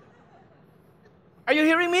 Are you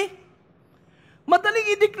hearing me?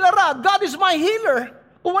 Madaling ideklara, God is my healer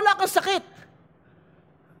kung wala kang sakit.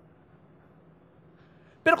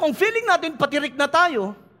 Pero kung feeling natin patirik na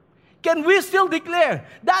tayo, can we still declare?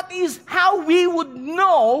 That is how we would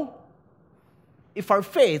know if our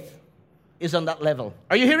faith is on that level.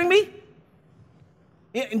 Are you hearing me?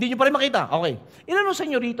 Hindi nyo pa rin makita? Okay. Ilan sa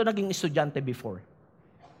inyo rito naging estudyante before?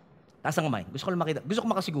 Taas ang kamay. Gusto ko lang makita. Gusto ko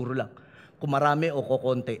makasiguro lang. Kung marami o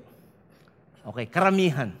kukonti. Okay.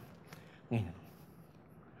 Karamihan. Ngayon.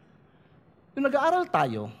 Nung nag-aaral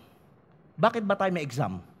tayo, bakit ba tayo may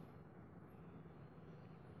exam?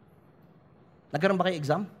 Nagkaroon ba kayo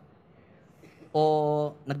exam?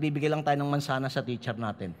 O nagbibigay lang tayo ng mansana sa teacher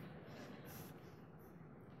natin?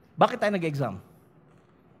 Bakit tayo nag-exam?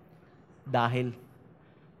 Dahil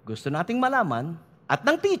gusto nating malaman at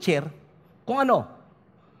ng teacher kung ano,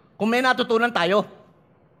 kung may natutunan tayo.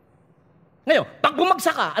 Ngayon, pag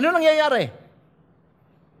bumagsak ka, ano nangyayari?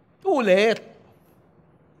 Ulit.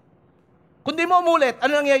 Kung di mo umulit,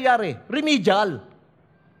 ano nangyayari? Remedial.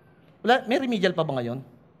 Wala, may remedial pa ba ngayon?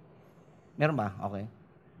 Meron ba? Okay.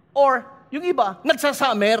 Or, yung iba,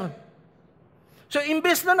 nagsasummer. So,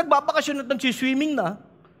 imbes na nagbabakasyon at nagsiswimming na,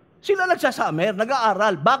 sila nagsasummer,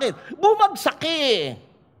 nag-aaral. Bakit? Bumagsak eh.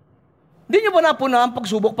 Hindi nyo ba napuna ang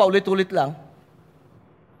pagsubok pa ulit-ulit lang?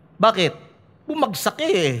 Bakit? Bumagsak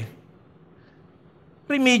eh.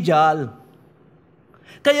 Remedial.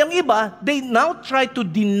 Kaya yung iba, they now try to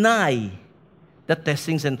deny the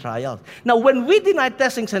testings and trials. Now, when we deny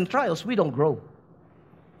testings and trials, we don't grow.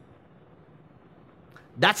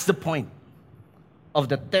 That's the point of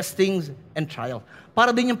the testings and trials.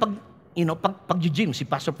 Para din yung pag-gym. Si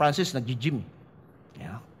Pastor Francis nag-gym.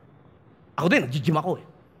 Yeah. Ako din, nag-gym ako eh.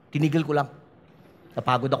 Tinigil ko lang.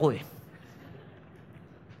 Napagod ako eh.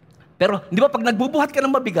 Pero, di ba, pag nagbubuhat ka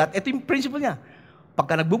ng mabigat, ito yung principle niya.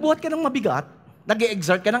 Pagka nagbubuhat ka ng mabigat,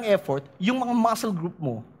 nag-e-exert ka ng effort, yung mga muscle group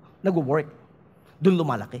mo, nag-work. Doon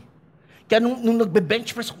lumalaki. Kaya nung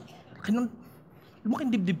nagbe-bench press, lumaki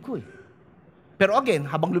yung dibdib ko eh. Pero again,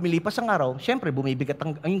 habang lumilipas ang araw, syempre, bumibigat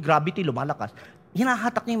yung gravity, lumalakas.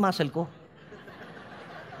 Hinahatak niya yung muscle ko.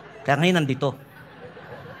 Kaya ngayon nandito.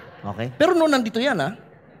 Okay? Pero noon nandito yan, ha?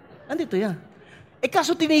 Nandito yan.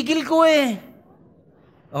 Kaso tinigil ko eh.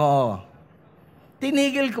 Oo.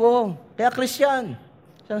 Tinigil ko. Kaya Christian.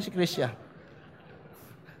 Saan si Christian?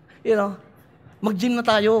 Mag-gym na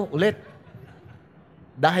tayo ulit.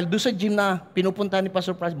 Dahil doon sa gym na pinupunta ni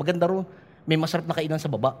Pastor Francis, maganda ro, may masarap na kainan sa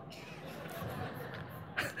baba.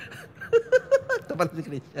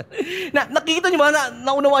 Nakikita niyo ba?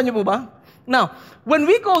 Naunawaan niyo po ba? Now, when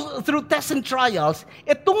we go through tests and trials,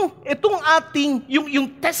 itong ating, yung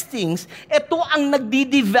testings, ito ang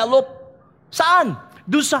nagdi-develop. Saan?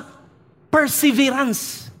 Doon sa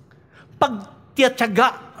perseverance.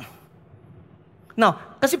 Pagtiyatsaga.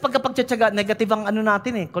 Now, kasi pagkapagtiyatsaga, negative ang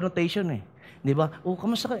natin connotation eh. Di ba?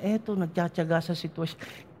 Kamusta ka? Eto, nagtiyatsaga sa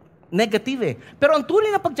sitwasyon. Negative eh. Pero ang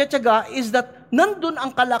tunay na pagtsatsaga is that nandun ang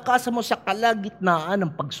kalakasan mo sa kalagitnaan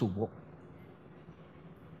ng pagsubok.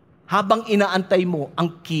 Habang inaantay mo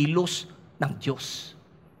ang kilos ng Diyos.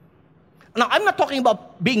 Now, I'm not talking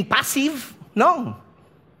about being passive. No.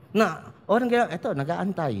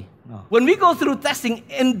 Nag-aantay. No. When we go through testing,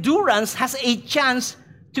 endurance has a chance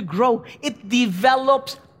to grow. It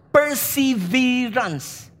develops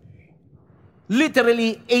perseverance.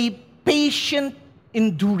 Literally, a patient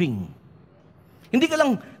enduring. Hindi ka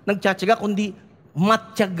lang nagtsatsaga, kundi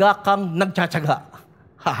matyaga kang nagtsatsaga.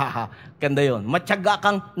 Ganda yun. Matyaga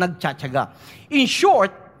kang nagtsatsaga. In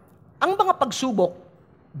short, ang mga pagsubok,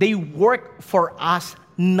 they work for us,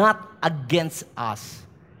 not against us.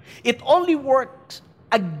 It only works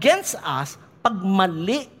against us pag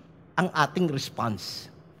mali ang ating response.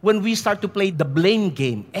 When we start to play the blame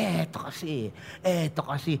game, eto kasi,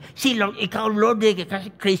 silang ikaw, Lord, kasi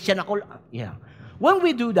Christian ako. Yeah. When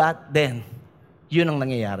we do that, then, yun ang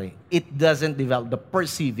nangyayari. It doesn't develop the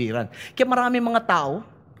perseverance. Kaya marami mga tao,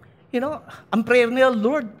 ang prayer nila,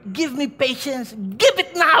 Lord, give me patience. Give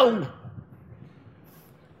it now!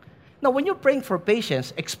 Now, when you're praying for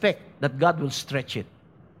patience, expect that God will stretch it.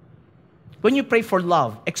 When you pray for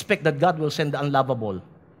love, expect that God will send the unlovable.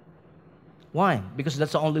 Why? Because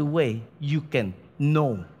that's the only way you can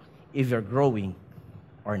know if you're growing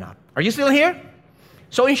or not. Are you still here?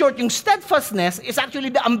 So in short, yung steadfastness is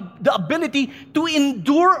actually the ability to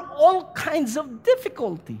endure all kinds of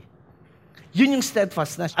difficulty. Yun yung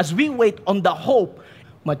steadfastness. As we wait on the hope,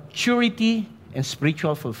 maturity, and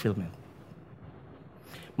spiritual fulfillment.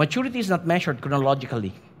 Maturity is not measured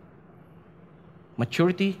chronologically.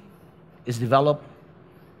 Maturity is developed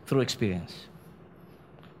through experience.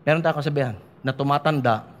 Meron tayong kasabihan na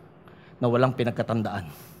tumatanda na walang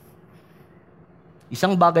pinagkatandaan.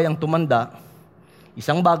 Isang bagay ang tumanda,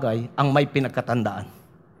 isang bagay ang may pinagkatandaan.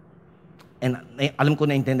 And alam ko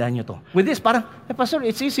na intindihan nyo to. With this, parang, Pastor,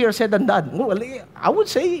 it's easier said than done. Well, I would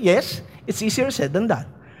say, yes, it's easier said than done.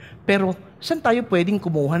 Pero, saan tayo pwedeng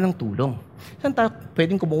kumuha ng tulong? Saan tayo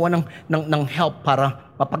pwedeng kumuha ng help para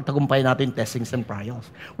mapagtagumpay natin testings and trials?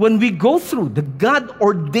 When we go through the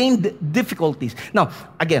God-ordained difficulties. Now,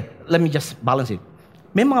 again, let me just balance it.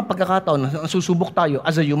 May mga pagkakataon na susubok tayo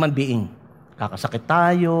as a human being. Kakasakit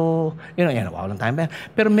tayo, wawalan tayo.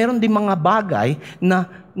 Pero meron din mga bagay na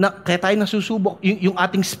kaya tayo nasusubok, yung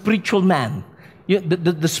ating spiritual man,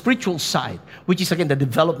 the spiritual side, which is again the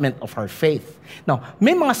development of our faith. Now,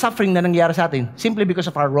 may mga suffering na nangyari sa atin simply because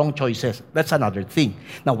of our wrong choices. That's another thing.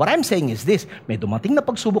 Now, what I'm saying is this, may dumating na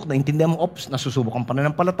pagsubok na intindihan mo, nasusubok ang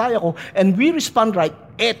pananampalataya ko, and we respond right,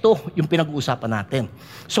 eto yung pinag-uusapan natin.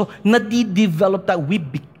 So, nadi-develop tayo, we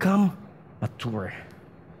become mature.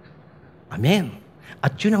 Amen.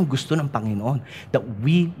 At yun ang gusto ng Panginoon, that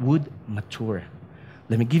we would mature.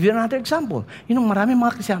 Let me give you another example. Maraming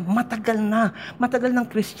mga Kristiyano, matagal ng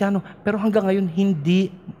Kristiyano, pero hanggang ngayon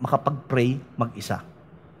hindi makapag-pray mag-isa.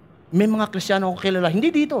 May mga Kristiyano ko kilala,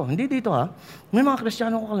 hindi dito ha. May mga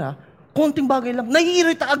Kristiyano ko kilala, konting bagay lang,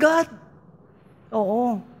 naiirita agad.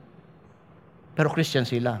 Oo. Pero Christian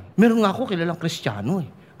sila. Meron nga ako kilalang Kristiyano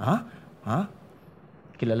eh. Ha?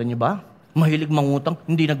 Kilala niyo ba? Mahilig mangutang,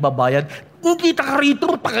 hindi nagbabayad. Hindi ka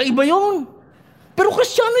rito, pakaiba yun. Pero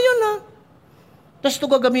Kristiyano yun ha. Tapos ito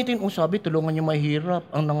gagamitin, sabi, tulungan niyo mahirap,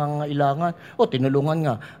 ang nangangailangan. Tinulungan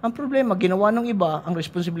nga. Ang problema, ginawa ng iba, ang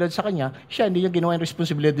responsibilidad sa kanya, siya hindi niya ginawa yung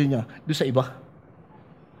responsibilidad niya doon sa iba.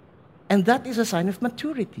 And that is a sign of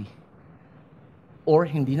maturity. Or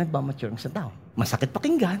hindi nagmamature ang isang tao. Masakit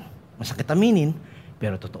pakinggan, masakit aminin,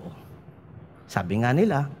 pero totoo. Sabi nga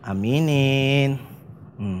nila, aminin.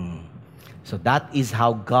 So that is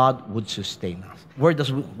how God would sustain us. Where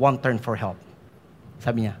does one turn for help?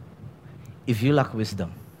 Sabi niya, if you lack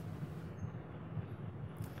wisdom.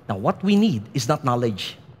 Now, what we need is not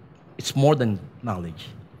knowledge. It's more than knowledge.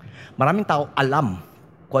 Maraming tao alam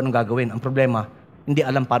kung anong gagawin. Ang problema, hindi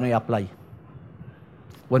alam paano i-apply.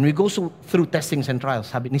 When we go through testings and trials,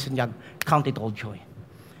 sabi ni Santiago, count it all joy.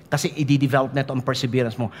 Kasi i-develop na ito ang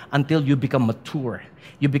perseverance mo until you become mature.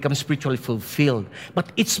 You become spiritually fulfilled.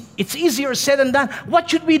 But it's easier said than done. What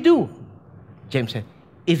should we do? James said,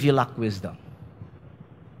 if you lack wisdom,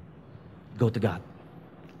 go to God.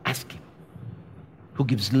 Ask Him. Who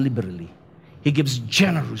gives liberally. He gives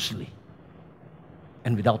generously.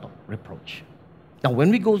 And without reproach. Now,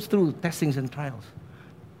 when we go through testings and trials,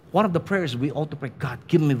 one of the prayers we ought to pray, God,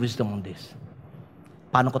 give me wisdom on this.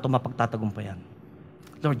 Paano ko ito mapagtatagumpayan?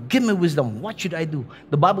 Lord, give me wisdom. What should I do?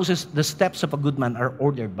 The Bible says the steps of a good man are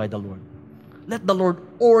ordered by the Lord. Let the Lord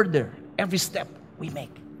order every step we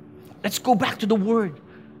make. Let's go back to the Word.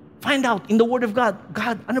 Find out in the Word of God,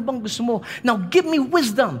 God, ano bang gusto mo? Now, give me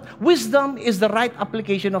wisdom. Wisdom is the right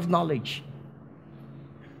application of knowledge.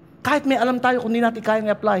 Kahit may alam tayo kung hindi natin kayang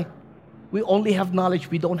i-apply, we only have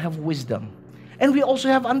knowledge, we don't have wisdom. And we also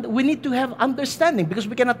we need to have understanding because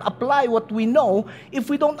we cannot apply what we know if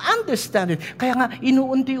we don't understand it. Kaya nga,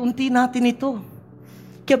 inuunti-unti natin ito.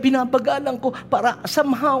 Kaya binabagalan ko para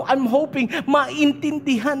somehow, I'm hoping,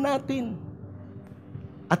 maintindihan natin.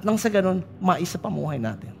 At nang sa ganun, maisapamuhay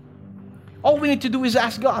natin. All we need to do is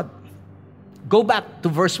ask God. Go back to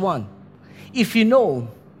verse 1. If you know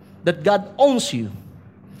that God owns you,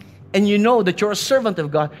 and you know that you're a servant of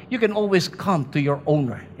God, you can always come to your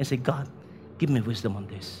owner and say, God, give me wisdom on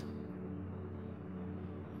this.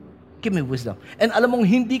 Give me wisdom. And alam mong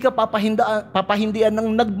hindi ka papahindian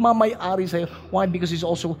ng nagmamay-ari sa'yo. Why? Because He's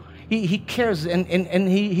also, He cares and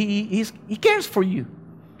He cares for you.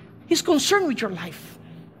 He's concerned with your life.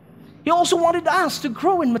 He also wanted us to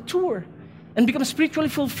grow and mature and become spiritually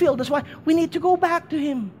fulfilled. That's why we need to go back to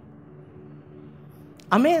Him.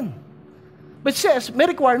 Amen. But it says, may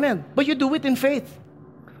requirement, but you do it in faith.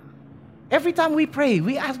 Every time we pray,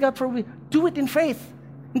 we ask God for do it in faith.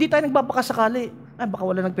 Hindi tayo nagbabakasakali. Ay, baka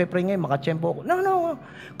wala nagpe-pray ngayon, makachempo ako. No.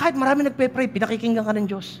 Kahit marami nagpe-pray, pinakikinggan ka ng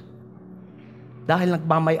Diyos. Dahil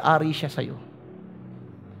nagmamay-ari siya sa'yo.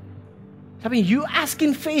 Sabi, you ask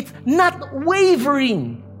in faith, not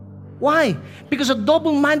wavering. Why? Because a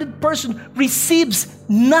double-minded person receives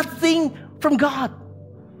nothing from God.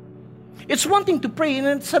 It's one thing to pray, and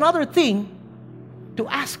it's another thing to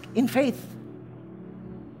ask in faith.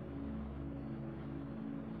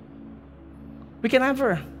 We can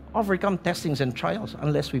never overcome testings and trials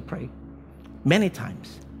unless we pray. Many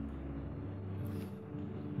times.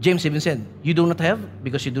 James even said, you do not have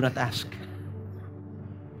because you do not ask.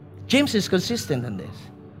 James is consistent in this.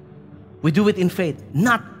 We do it in faith,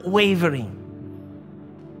 not wavering.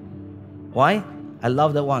 Why? I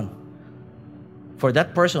love that one. For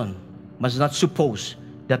that person must not suppose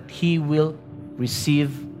that he will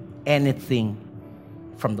receive anything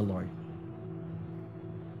from the Lord.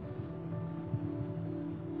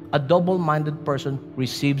 A double-minded person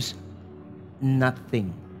receives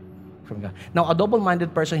nothing from God. Now, a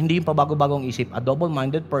double-minded person, hindi yung pabago-bagong isip. A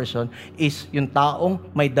double-minded person is yung taong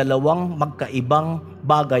may dalawang magkaibang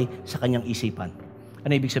bagay sa kanyang isipan.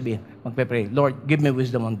 Ano ibig sabihin? Magpe-pray, Lord, give me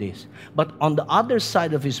wisdom on this. But on the other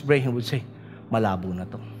side of his brain, he would say, malabo na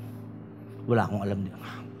to. Wala akong alam dito.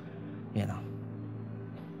 You know.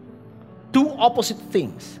 Two opposite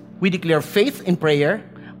things. We declare faith in prayer,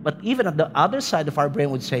 but even at the other side of our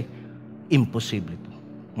brain would say, imposible to.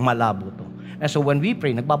 Malabo to. And so when we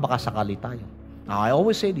pray, nagbabakasakali tayo. Now, I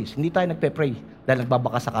always say this, hindi tayo nagpe-pray dahil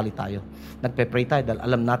nagbabakasakali tayo. Nagpe-pray tayo dahil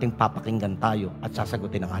alam nating papakinggan tayo at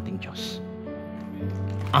sasagutin ng ating Diyos.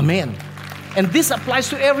 Amen. And this applies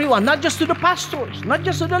to everyone, not just to the pastors, not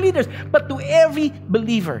just to the leaders, but to every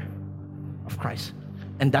believer of Christ.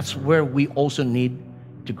 And that's where we also need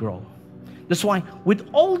to grow. That's why, with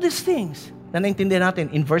all these things, na naintindihan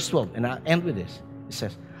natin in verse 12, and I'll end with this. It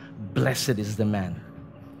says, blessed is the man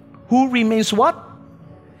who remains what?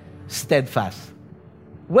 Steadfast.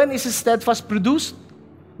 When is steadfast produced?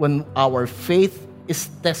 When our faith is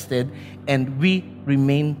tested and we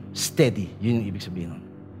remain steady. Yun yung ibig sabihin nun.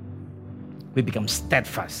 We become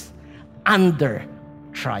steadfast under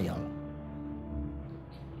trial.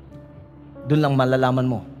 Doon lang malalaman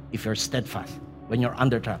mo if you're steadfast when you're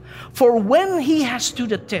under trial. For when he has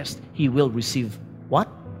stood the test, he will receive what?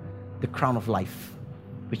 The crown of life,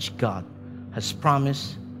 which God has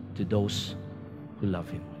promised to those who love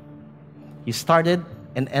him. He started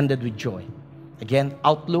and ended with joy. Again,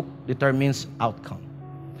 outlook determines outcome.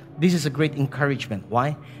 This is a great encouragement.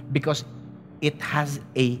 Why? Because it has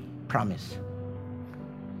a promise.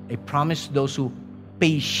 A promise to those who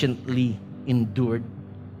patiently endured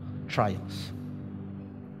trials.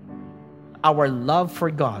 Our love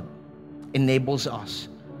for God enables us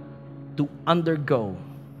to undergo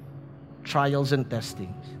trials and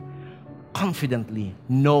testings, confidently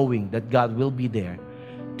knowing that God will be there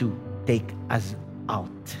to take us out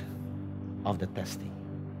of the testing.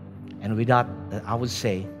 And with that, I would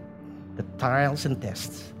say the trials and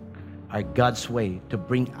tests are God's way to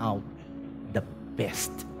bring out the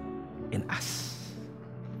best in us.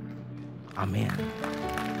 Amen.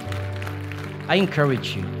 I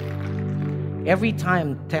encourage you, every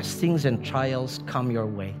time testings and trials come your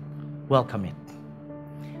way, welcome it.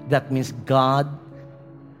 That means God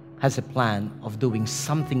has a plan of doing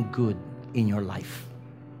something good in your life.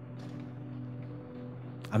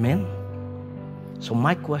 Amen? So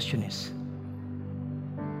my question is,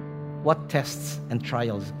 what tests and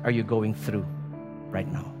trials are you going through right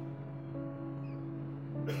now?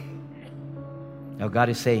 Now God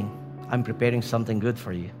is saying, I'm preparing something good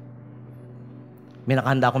for you. May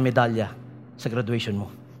nakahanda akong medalya sa graduation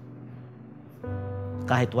mo.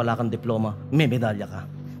 Kahit wala kang diploma, may medalya ka.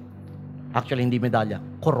 Actually, hindi medalya,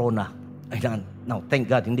 corona. Ayan. Now, thank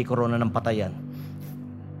God, hindi corona ng patayan.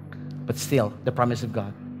 But still, the promise of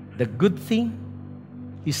God. The good thing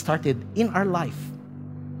He started in our life,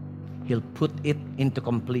 He'll put it into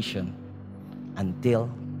completion until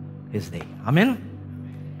His day. Amen?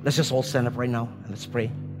 Let's just all stand up right now and let's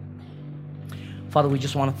pray. Father, we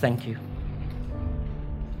just want to thank you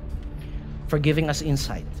for giving us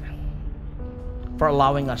insight, for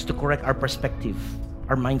allowing us to correct our perspective,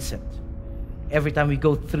 our mindset, every time we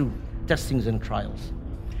go through testings and trials.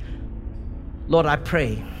 Lord, I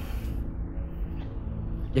pray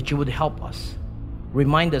that you would help us,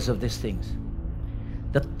 remind us of these things.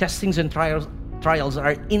 The testings and trials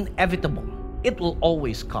are inevitable. It will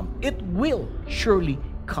always come. It will surely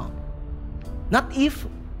come. Not if,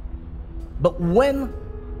 but when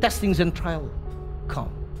testings and trials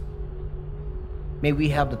come. May we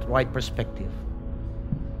have that right perspective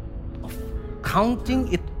of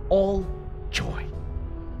counting it all joy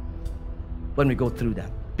when we go through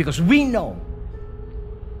that. Because we know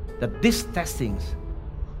that these testings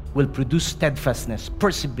will produce steadfastness,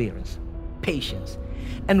 perseverance, patience.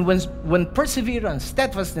 And when perseverance,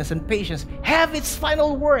 steadfastness, and patience have its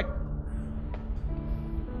final work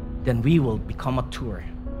then we will become mature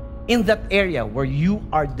in that area where you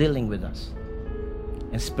are dealing with us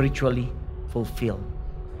and spiritually fulfilled.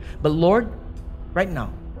 But Lord, right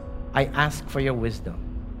now, I ask for your wisdom.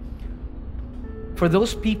 For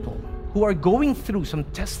those people who are going through some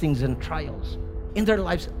testings and trials in their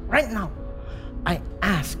lives right now, I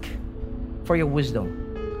ask for your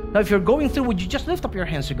wisdom. Now, if you're going through, would you just lift up your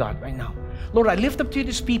hands to God right now? Lord, I lift up to you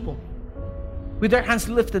these people with their hands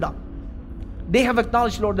lifted up. They have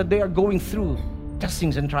acknowledged, Lord, that they are going through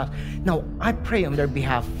testings and trials. Now, I pray on their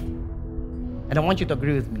behalf, and I want you to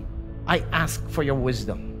agree with me. I ask for your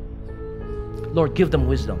wisdom. Lord, give them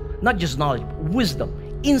wisdom. Not just knowledge, but wisdom,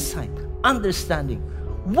 insight, understanding,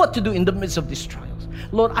 what to do in the midst of these trials.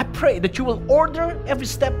 Lord, I pray that you will order every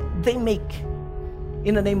step they make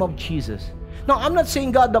in the name of Jesus. Now, I'm not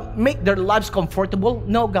saying, God, that make their lives comfortable.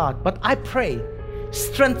 No, God. But I pray,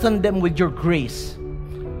 strengthen them with your grace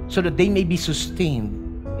so that they may be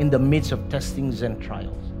sustained in the midst of testings and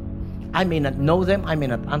trials. I may not know them, I may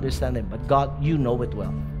not understand them, but God, you know it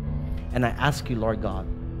well. And I ask you, Lord God,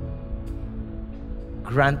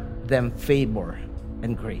 grant them favor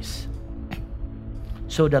and grace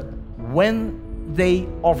so that when they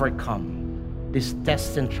overcome these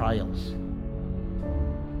tests and trials,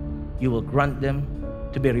 you will grant them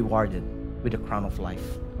to be rewarded with the crown of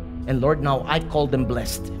life. And Lord, now I call them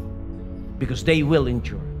blessed because they will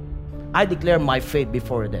endure. I declare my faith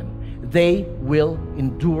before them. They will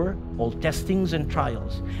endure all testings and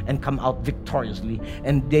trials and come out victoriously,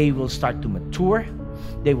 and they will start to mature.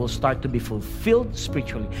 They will start to be fulfilled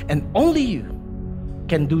spiritually, and only you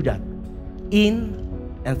can do that in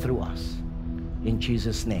and through us. In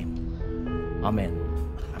Jesus' name, amen.